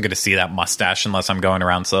 I wasn't going to see that mustache unless I'm going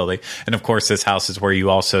around slowly. And of course, this house is where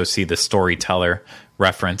you also see the storyteller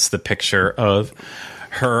reference, the picture of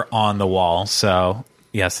her on the wall. So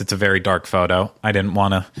yes, it's a very dark photo. I didn't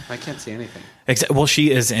want to. I can't see anything. Well,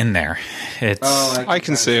 she is in there. I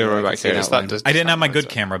can see her back here. I didn't have my good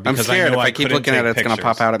camera because I'm scared I know if I keep looking at it, it's going to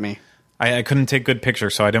pop out at me. I couldn't take good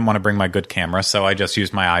pictures, so I didn't want to bring my good camera, so I just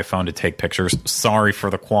used my iPhone to take pictures. Sorry for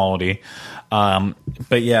the quality.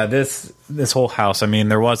 But yeah, this whole house, I mean,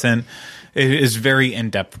 it is very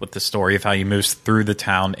in-depth with the story of how you move through the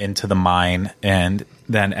town into the mine and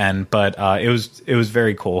then end. But it was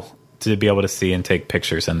very cool to be able to see and take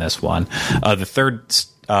pictures in this one. The third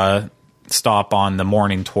stop on the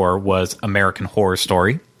morning tour was American Horror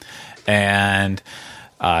Story. And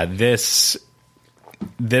this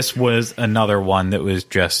was another one that was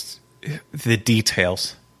just the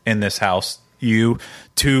details in this house.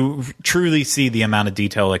 To truly see the amount of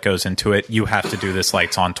detail that goes into it, you have to do this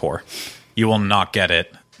lights on tour. You will not get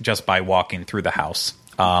it just by walking through the house.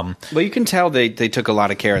 Well, you can tell they took a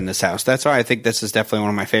lot of care in this house. That's why I think this is definitely one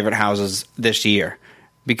of my favorite houses this year.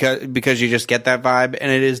 Because you just get that vibe,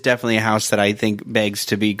 and it is definitely a house that I think begs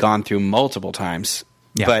to be gone through multiple times.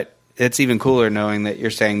 Yeah. But it's even cooler knowing that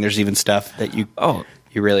you're saying there's even stuff that you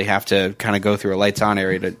really have to kind of go through a lights on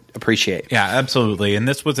area to appreciate. Yeah, absolutely. And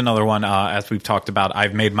this was another one, as we've talked about,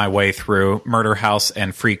 I've made my way through Murder House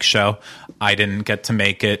and Freak Show. I didn't get to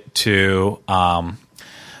make it to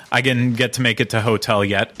Hotel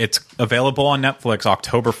yet. It's available on Netflix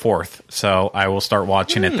October 4th, so I will start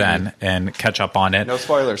watching it then and catch up on it. No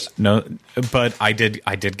spoilers. No, but I did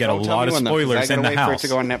get a lot of spoilers in the house. For it to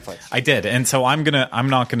go on Netflix. I did, and so I'm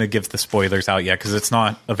not gonna give the spoilers out yet because it's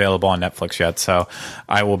not available on Netflix yet. So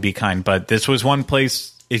I will be kind. But this was one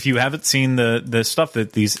place. If you haven't seen the stuff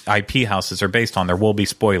that these IP houses are based on, there will be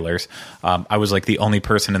spoilers. I was like the only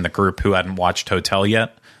person in the group who hadn't watched Hotel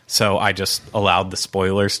yet. So I just allowed the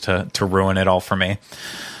spoilers to ruin it all for me.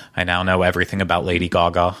 I now know everything about Lady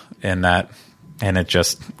Gaga in that, and it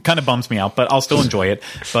just kind of bums me out, but I'll still enjoy it.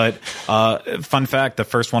 But fun fact, the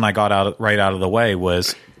first one I got right out of the way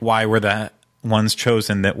was, why were the ones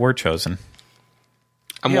chosen that were chosen?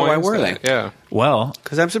 And why were they? Yeah. Well,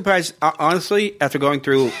 because I'm surprised, honestly, after going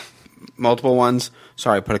through multiple ones.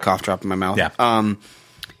 Sorry, I put a cough drop in my mouth. Yeah.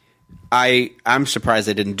 I'm surprised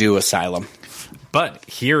they didn't do Asylum. But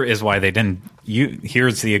here is why they didn't.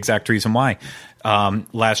 Here's the exact reason why.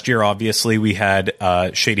 Last year, obviously, we had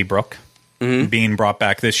Shady Brook being brought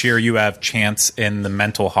back. This year, you have Chance in the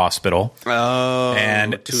mental hospital. Oh,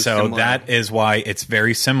 and so similar. That is why it's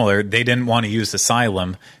very similar. They didn't want to use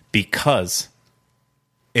Asylum because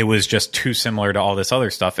it was just too similar to all this other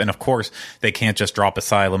stuff. And of course, they can't just drop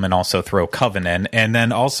Asylum and also throw Coven in. And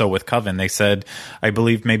then also with Coven, they said, I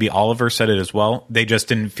believe maybe Oliver said it as well, they just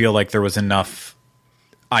didn't feel like there was enough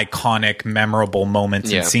iconic, memorable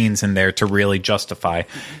moments and scenes in there to really justify.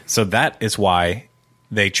 So that is why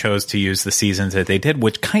they chose to use the seasons that they did,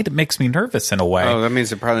 which kind of makes me nervous in a way. Oh, that means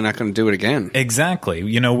they're probably not going to do it again. Exactly.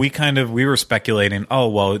 You know, we were speculating, oh,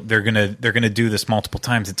 well, they're gonna do this multiple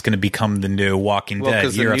times. It's going to become the new Walking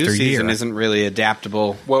Dead year after year. The new season isn't really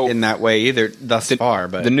adaptable in that way either thus far.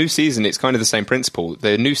 But the new season, it's kind of the same principle.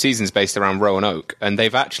 The new season's based around Roanoke, and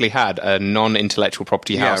they've actually had a non-intellectual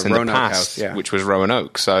property house in Roanoke the past, house, which was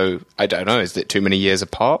Roanoke. So I don't know. Is it too many years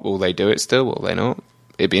apart? Will they do it still? Will they not?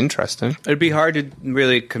 It'd be interesting. It'd be hard to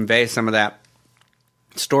really convey some of that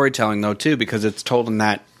storytelling, though, too, because it's told in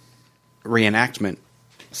that reenactment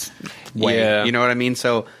way. Yeah. You know what I mean?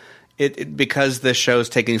 So, because the show's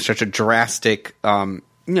taking such a drastic,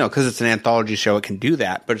 because it's an anthology show, it can do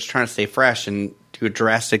that, but it's trying to stay fresh and do a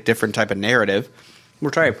drastic, different type of narrative,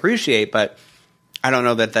 which I appreciate, but I don't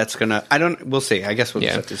know that that's gonna. We'll see. I guess we'll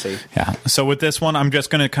just have to see. Yeah. So with this one, I'm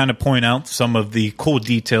just going to kind of point out some of the cool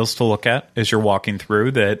details to look at as you're walking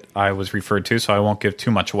through that I was referred to. So I won't give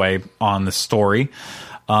too much away on the story.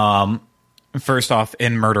 First off,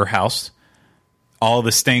 in Murder House, all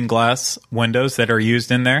the stained glass windows that are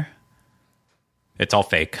used in there, it's all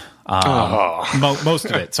fake. Most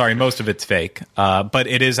of it. Sorry, most of it's fake. But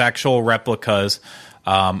it is actual replicas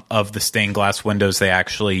of the stained glass windows they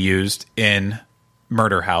actually used in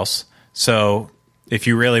Murder House. So if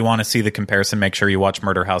you really want to see the comparison, make sure you watch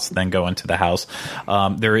Murder House, then go into the house.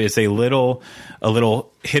 There is a little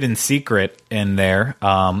hidden secret in there.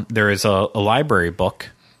 There is a library book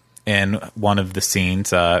in one of the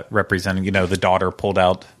scenes representing, the daughter pulled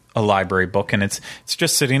out a library book, and it's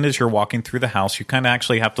just sitting as you're walking through the house. You kind of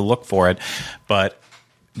actually have to look for it, but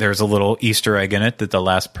there's a little Easter egg in it that the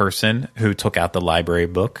last person who took out the library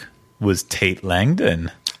book was Tate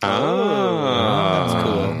Langdon. Oh, that's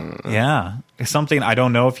cool. Yeah, it's something I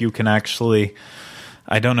don't know if you can actually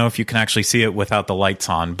see it without the lights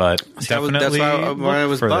on, but definitely that's why I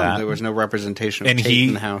was bummed that. there was no representation of And Tate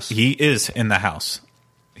in the house. He is in the house.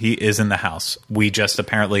 He is in the house. We just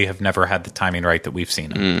apparently have never had the timing right that we've seen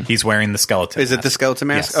him. He's wearing the skeleton Is mask. it the skeleton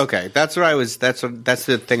mask? Yes. Okay, that's what I was. That's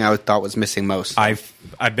the thing I thought was missing most. I've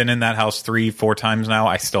been in that house 3-4 times now.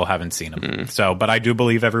 I still haven't seen him. So, but I do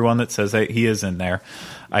believe everyone that says that he is in there.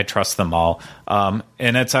 I trust them all. And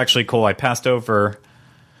it's actually cool. I passed over.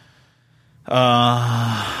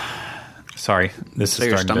 Sorry, this is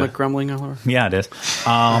your starting stomach to, grumbling all over? Yeah, it is.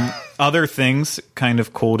 Other things kind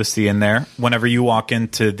of cool to see in there. Whenever you walk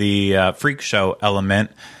into the freak show element,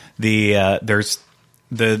 there's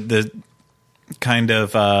the kind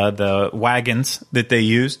of the wagons that they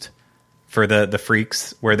used for the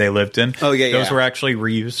freaks where they lived in. Oh, yeah, those yeah. were actually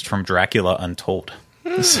reused from Dracula Untold.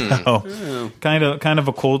 So kind of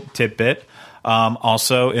a cool tidbit.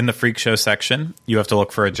 Also, in the freak show section, you have to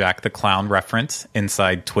look for a Jack the Clown reference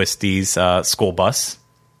inside Twisty's school bus.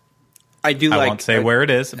 I won't say where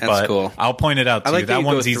it is, but cool. I'll point it out to I like you. That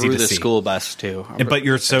one's easy to the see. School bus too, But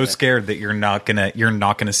you're so scared that you're not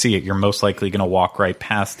gonna see it. You're most likely gonna walk right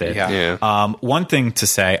past it. Yeah. One thing to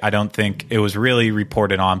say, I don't think it was really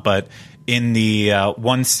reported on, but in the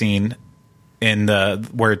one scene in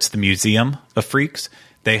where it's the Museum of Freaks,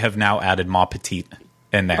 they have now added Ma Petite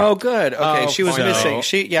in there. Oh, good. Okay, she was so-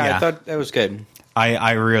 missing. yeah. I thought that was good.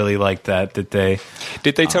 I really like that they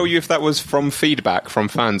Did they tell you if that was from feedback from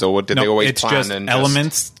fans, or did they always it's plan just and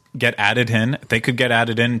elements get added in. They could get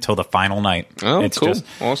added in until the final night. Oh, it's cool. Just,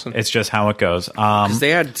 Awesome. It's just how it goes. Because they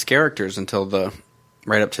had characters until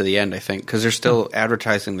right up to the end, I think, because they're still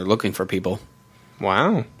advertising. They're looking for people.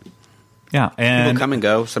 Wow. Yeah, and People come and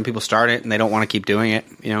go. Some people start it and they don't want to keep doing it.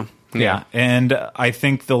 Yeah, and I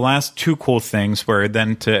think the last two cool things were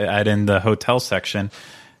then to add in the hotel section.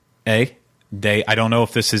 I don't know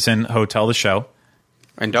if this is in Hotel the Show.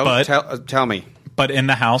 And don't tell me. But in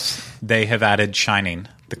the house, they have added Shining,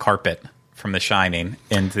 the carpet from The Shining,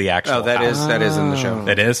 into the actual house. That is in the show.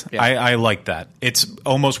 It is? Yeah. I like that. It's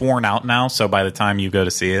almost worn out now, so by the time you go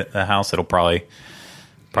to see it, the house, it'll probably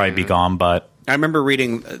be gone, but... I remember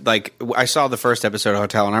reading, I saw the first episode of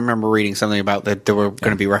Hotel, and I remember reading something about that there were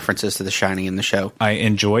going to be references to The Shining in the show. I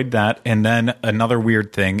enjoyed that. And then another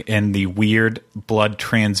weird thing, in the weird blood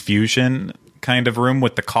transfusion kind of room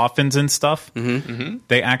with the coffins and stuff,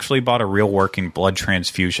 they actually bought a real working blood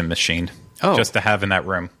transfusion machine just to have in that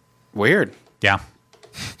room. Weird. Yeah.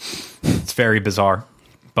 It's very bizarre.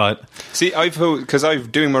 But see, because I've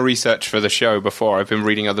doing my research for the show before, I've been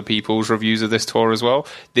reading other people's reviews of this tour as well.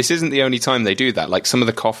 This isn't the only time they do that. Like some of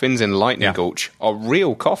the coffins in Lightning Gulch are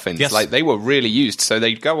real coffins. Yes. Like they were really used, so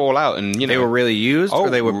they'd go all out and they were really used, or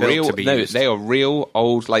they were built to be used. They are real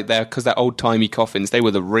old, because they're old timey coffins. They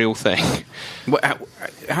were the real thing.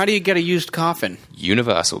 How do you get a used coffin?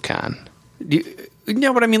 Universal can.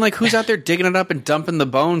 No, but I mean, who's out there digging it up and dumping the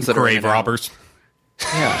bones that grave are in robbers.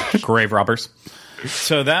 Yeah, grave robbers.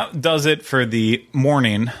 So that does it for the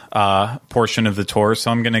morning portion of the tour.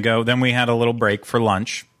 So I'm going to go. Then we had a little break for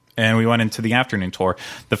lunch, and we went into the afternoon tour.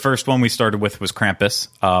 The first one we started with was Krampus.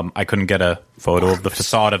 I couldn't get a photo of the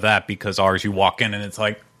facade of that because ours, you walk in and it's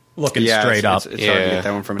looking straight up. It's hard to get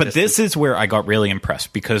that one from a But this is where I got really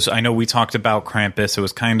impressed because I know we talked about Krampus. It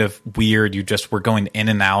was kind of weird. You just were going in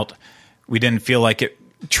and out. We didn't feel like it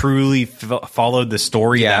truly followed the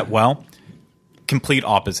story that well. Complete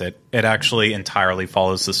opposite. It actually entirely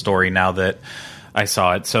follows the story now that I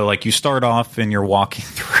saw it. So you start off and you're walking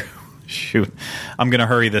through. Shoot, I'm going to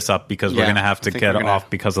hurry this up because we're going to have to get off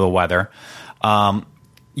because of the weather.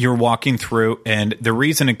 You're walking through, and the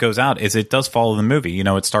reason it goes out is it does follow the movie.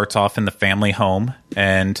 It starts off in the family home,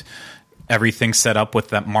 and everything's set up with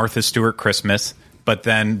that Martha Stewart Christmas. But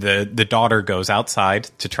then the daughter goes outside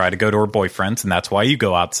to try to go to her boyfriend's, and that's why you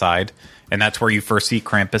go outside. And that's where you first see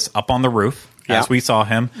Krampus up on the roof. As we saw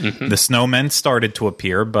him, the snowmen started to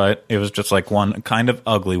appear, but it was just one kind of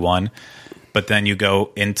ugly one. But then you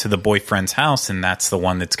go into the boyfriend's house, and that's the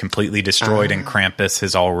one that's completely destroyed, and Krampus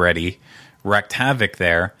has already wreaked havoc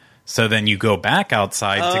there. So then you go back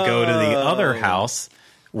outside to go to the other house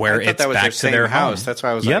where it's that was back their to same their house. home. That's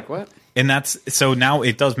why I was like, what? And that's so now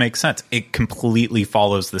it does make sense. It completely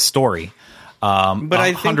follows the story. But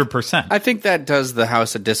 100%. I think that does the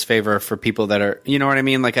house a disfavor for people that are, you know what I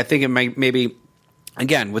mean? Like, I think it might maybe,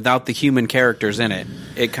 again, without the human characters in it,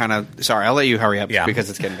 it kind of, sorry, I'll let you hurry up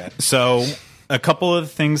because it's getting bad. So a couple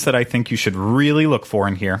of things that I think you should really look for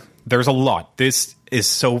in here. There's a lot. This is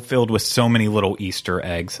so filled with so many little Easter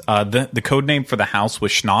eggs. The code name for the house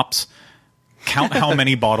was Schnapps. Count how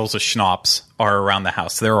many bottles of Schnapps are around the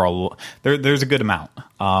house. There's a good amount.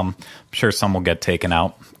 I'm sure some will get taken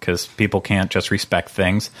out because people can't just respect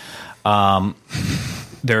things.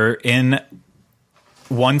 They're in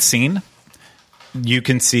one scene. You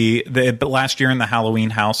can see but last year in the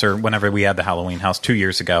Halloween house, or whenever we had the Halloween house 2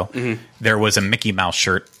 years ago, there was a Mickey Mouse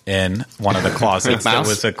shirt in one of the closets. That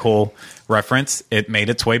was a cool reference. It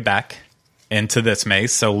made its way back into this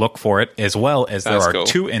maze, so look for it, as well as there are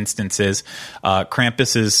two instances.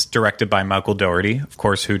 Krampus is directed by Michael Dougherty, of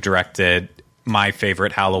course, who directed my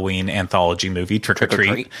favorite Halloween anthology movie, Trick or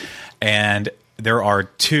Treat. And there are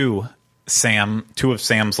two of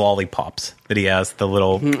Sam's lollipops that he has, the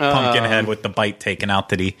little pumpkin head with the bite taken out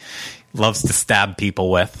that he loves to stab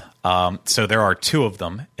people with. So there are two of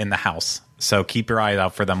them in the house. So keep your eyes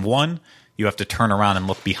out for them. One, you have to turn around and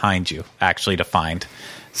look behind you, actually, to find.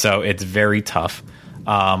 So it's very tough.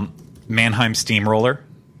 Mannheim Steamroller.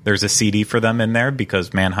 There's a CD for them in there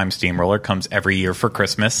because Mannheim Steamroller comes every year for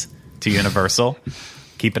Christmas to Universal.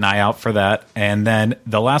 Keep an eye out for that. And then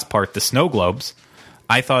the last part, the snow globes.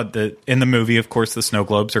 I thought that in the movie, of course, the snow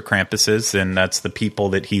globes are Krampus's, and that's the people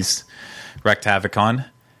that he's wreaked havoc on.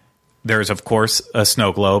 There's, of course, a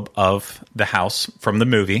snow globe of the house from the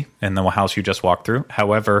movie and the house you just walked through.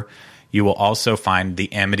 However, you will also find the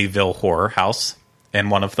Amityville Horror House in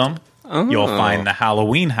one of them. Oh. You'll find the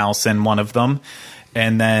Halloween house in one of them.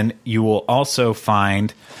 And then you will also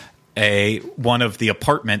find one of the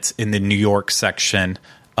apartments in the New York section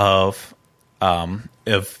of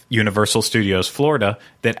Universal Studios Florida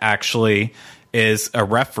that actually is a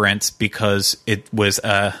reference because it was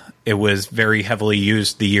very heavily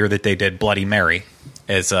used the year that they did Bloody Mary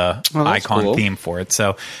as a icon theme for it.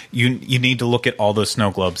 So you need to look at all those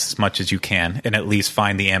snow globes as much as you can and at least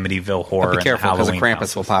find the Amityville Horror. But be careful because a Krampus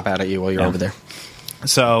house will pop out at you while you're over there.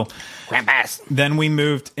 So Krampus. Then we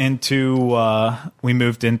moved into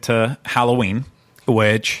Halloween,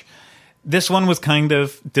 which this one was kind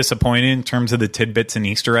of disappointing in terms of the tidbits and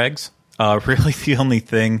Easter eggs. Really, the only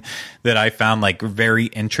thing that I found like very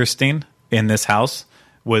interesting in this house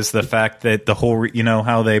was the fact that the whole,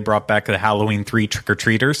 how they brought back the Halloween 3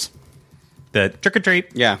 trick-or-treaters? The trick-or-treat.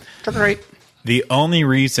 Yeah, trick-or-treat. The only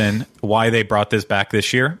reason why they brought this back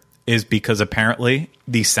this year is because apparently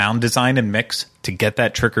the sound design and mix to get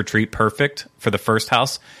that trick-or-treat perfect for the first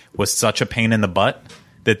house was such a pain in the butt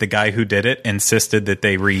that the guy who did it insisted that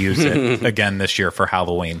they reuse it again this year for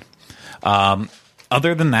Halloween.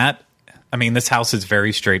 Other than that, I mean, this house is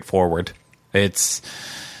very straightforward.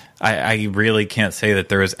 I really can't say that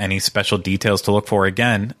there is any special details to look for.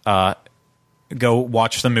 Again, go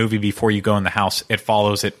watch the movie before you go in the house. It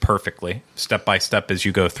follows it perfectly, step by step as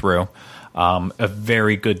you go through. A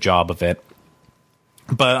very good job of it.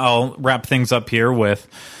 But I'll wrap things up here with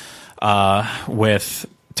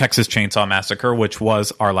Texas Chainsaw Massacre, which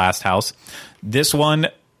was our last house. This one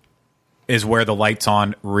is where the lights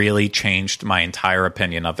on really changed my entire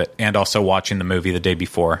opinion of it, and also watching the movie the day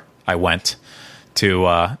before I went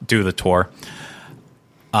to do the tour.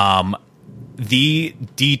 The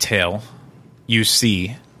detail you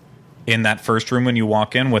see in that first room when you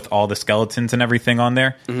walk in with all the skeletons and everything on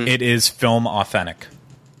there, it is film authentic.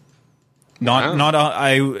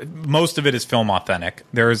 Most of it is film authentic.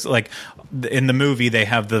 There's like in the movie they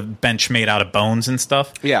have the bench made out of bones and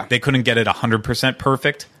stuff. Yeah, they couldn't get it 100%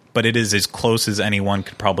 perfect, but it is as close as anyone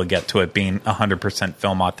could probably get to it being 100%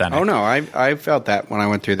 film authentic. Oh no, I felt that when I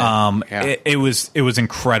went through that. It was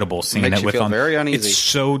incredible seeing it. Makes you feel very uneasy. It's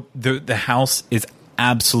so the house is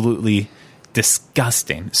absolutely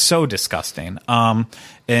disgusting, so disgusting. And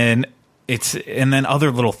then other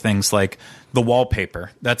little things like the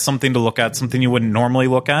wallpaper. That's something to look at, something you wouldn't normally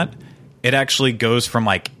look at. It actually goes from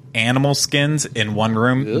like animal skins in one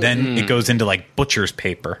room, then it goes into like butcher's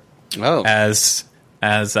paper. Oh, as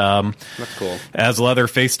that's cool. As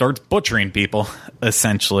Leatherface starts butchering people,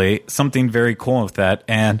 essentially. Something very cool with that.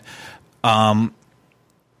 And I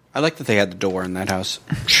like that they had the door in that house.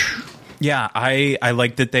 Yeah, I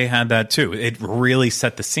like that they had that too. It really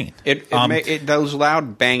set the scene. Those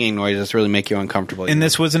loud banging noises really make you uncomfortable. And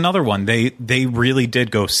this was another one. They really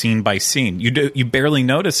did go scene by scene. You barely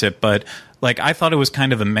notice it, but like I thought it was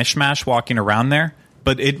kind of a mishmash walking around there.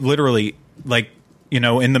 But it literally, like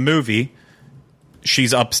in the movie,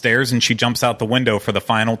 she's upstairs and she jumps out the window for the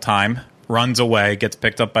final time, runs away, gets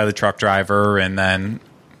picked up by the truck driver, and then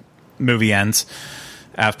movie ends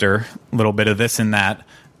after a little bit of this and that.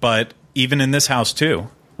 But even in this house too,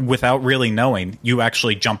 without really knowing, you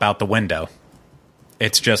actually jump out the window.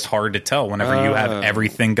 It's just hard to tell whenever you have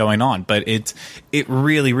everything going on. But it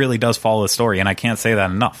really, really does follow the story, and I can't say that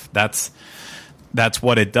enough. That's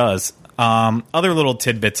what it does. Other little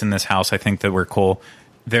tidbits in this house I think that were cool.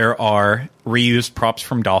 There are reused props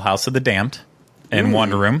from Dollhouse of the Damned in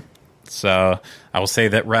one room. So I will say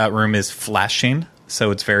that room is flashing, so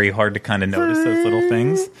it's very hard to kind of notice those little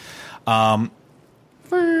things.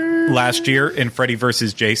 Last year in Freddy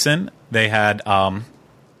vs. Jason, they had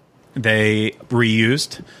they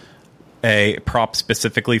reused a prop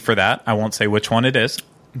specifically for that. I won't say which one it is,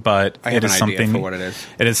 but it is something for what it is.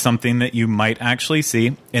 It is something that you might actually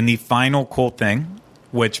see. And the final cool thing,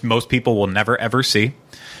 which most people will never ever see,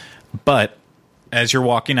 but as you're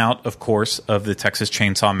walking out, of course, of the Texas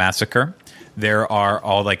Chainsaw Massacre, there are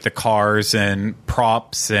all like the cars and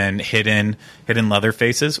props and hidden leather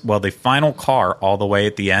faces. Well, the final car all the way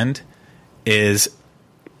at the end is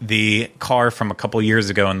the car from a couple years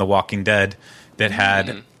ago in The Walking Dead that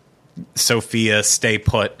had Sophia stay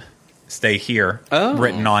put, stay here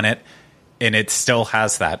written on it, and it still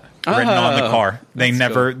has that written on the car.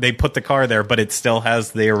 They put the car there, but it still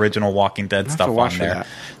has the original Walking Dead stuff on there. That.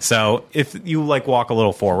 So if you like walk a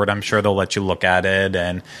little forward, I'm sure they'll let you look at it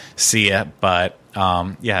and see it. But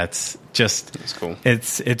it's just that's cool.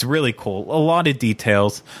 It's really cool. A lot of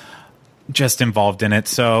details just involved in it.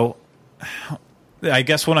 So I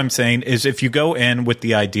guess what I'm saying is if you go in with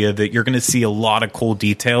the idea that you're going to see a lot of cool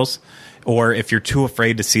details, or if you're too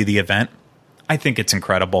afraid to see the event, I think it's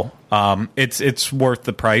incredible. It's worth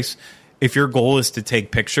the price. If your goal is to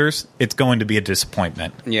take pictures, it's going to be a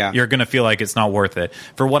disappointment. Yeah. You're going to feel like it's not worth it.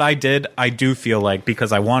 For what I did, I do feel like,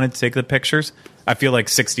 because I wanted to take the pictures, I feel like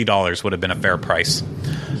 $60 would have been a fair price.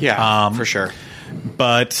 Yeah, for sure.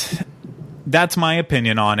 But that's my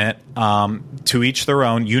opinion on it. To each their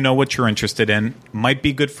own. You know what you're interested in. Might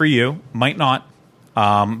be good for you, might not.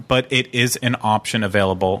 But it is an option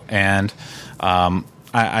available, and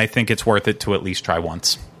I think it's worth it to at least try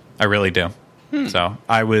once. I really do. So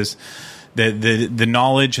I was the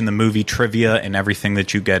knowledge and the movie trivia and everything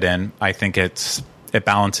that you get in. I think it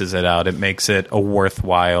balances it out. It makes it a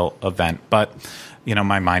worthwhile event. But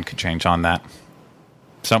my mind could change on that.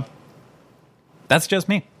 So that's just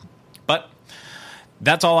me. But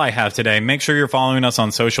that's all I have today. Make sure you're following us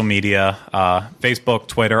on social media, Facebook,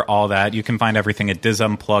 Twitter, all that. You can find everything at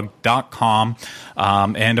disunplugged.com.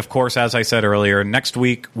 And, of course, as I said earlier, next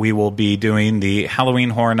week we will be doing the Halloween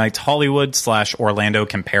Horror Nights Hollywood / Orlando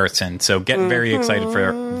comparison. So get very excited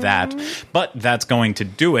for that. But that's going to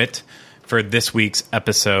do it for this week's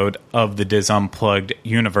episode of the Diz Unplugged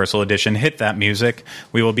Universal Edition. Hit that music.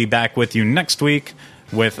 We will be back with you next week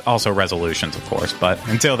with also resolutions, of course. But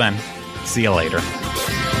until then, see you later.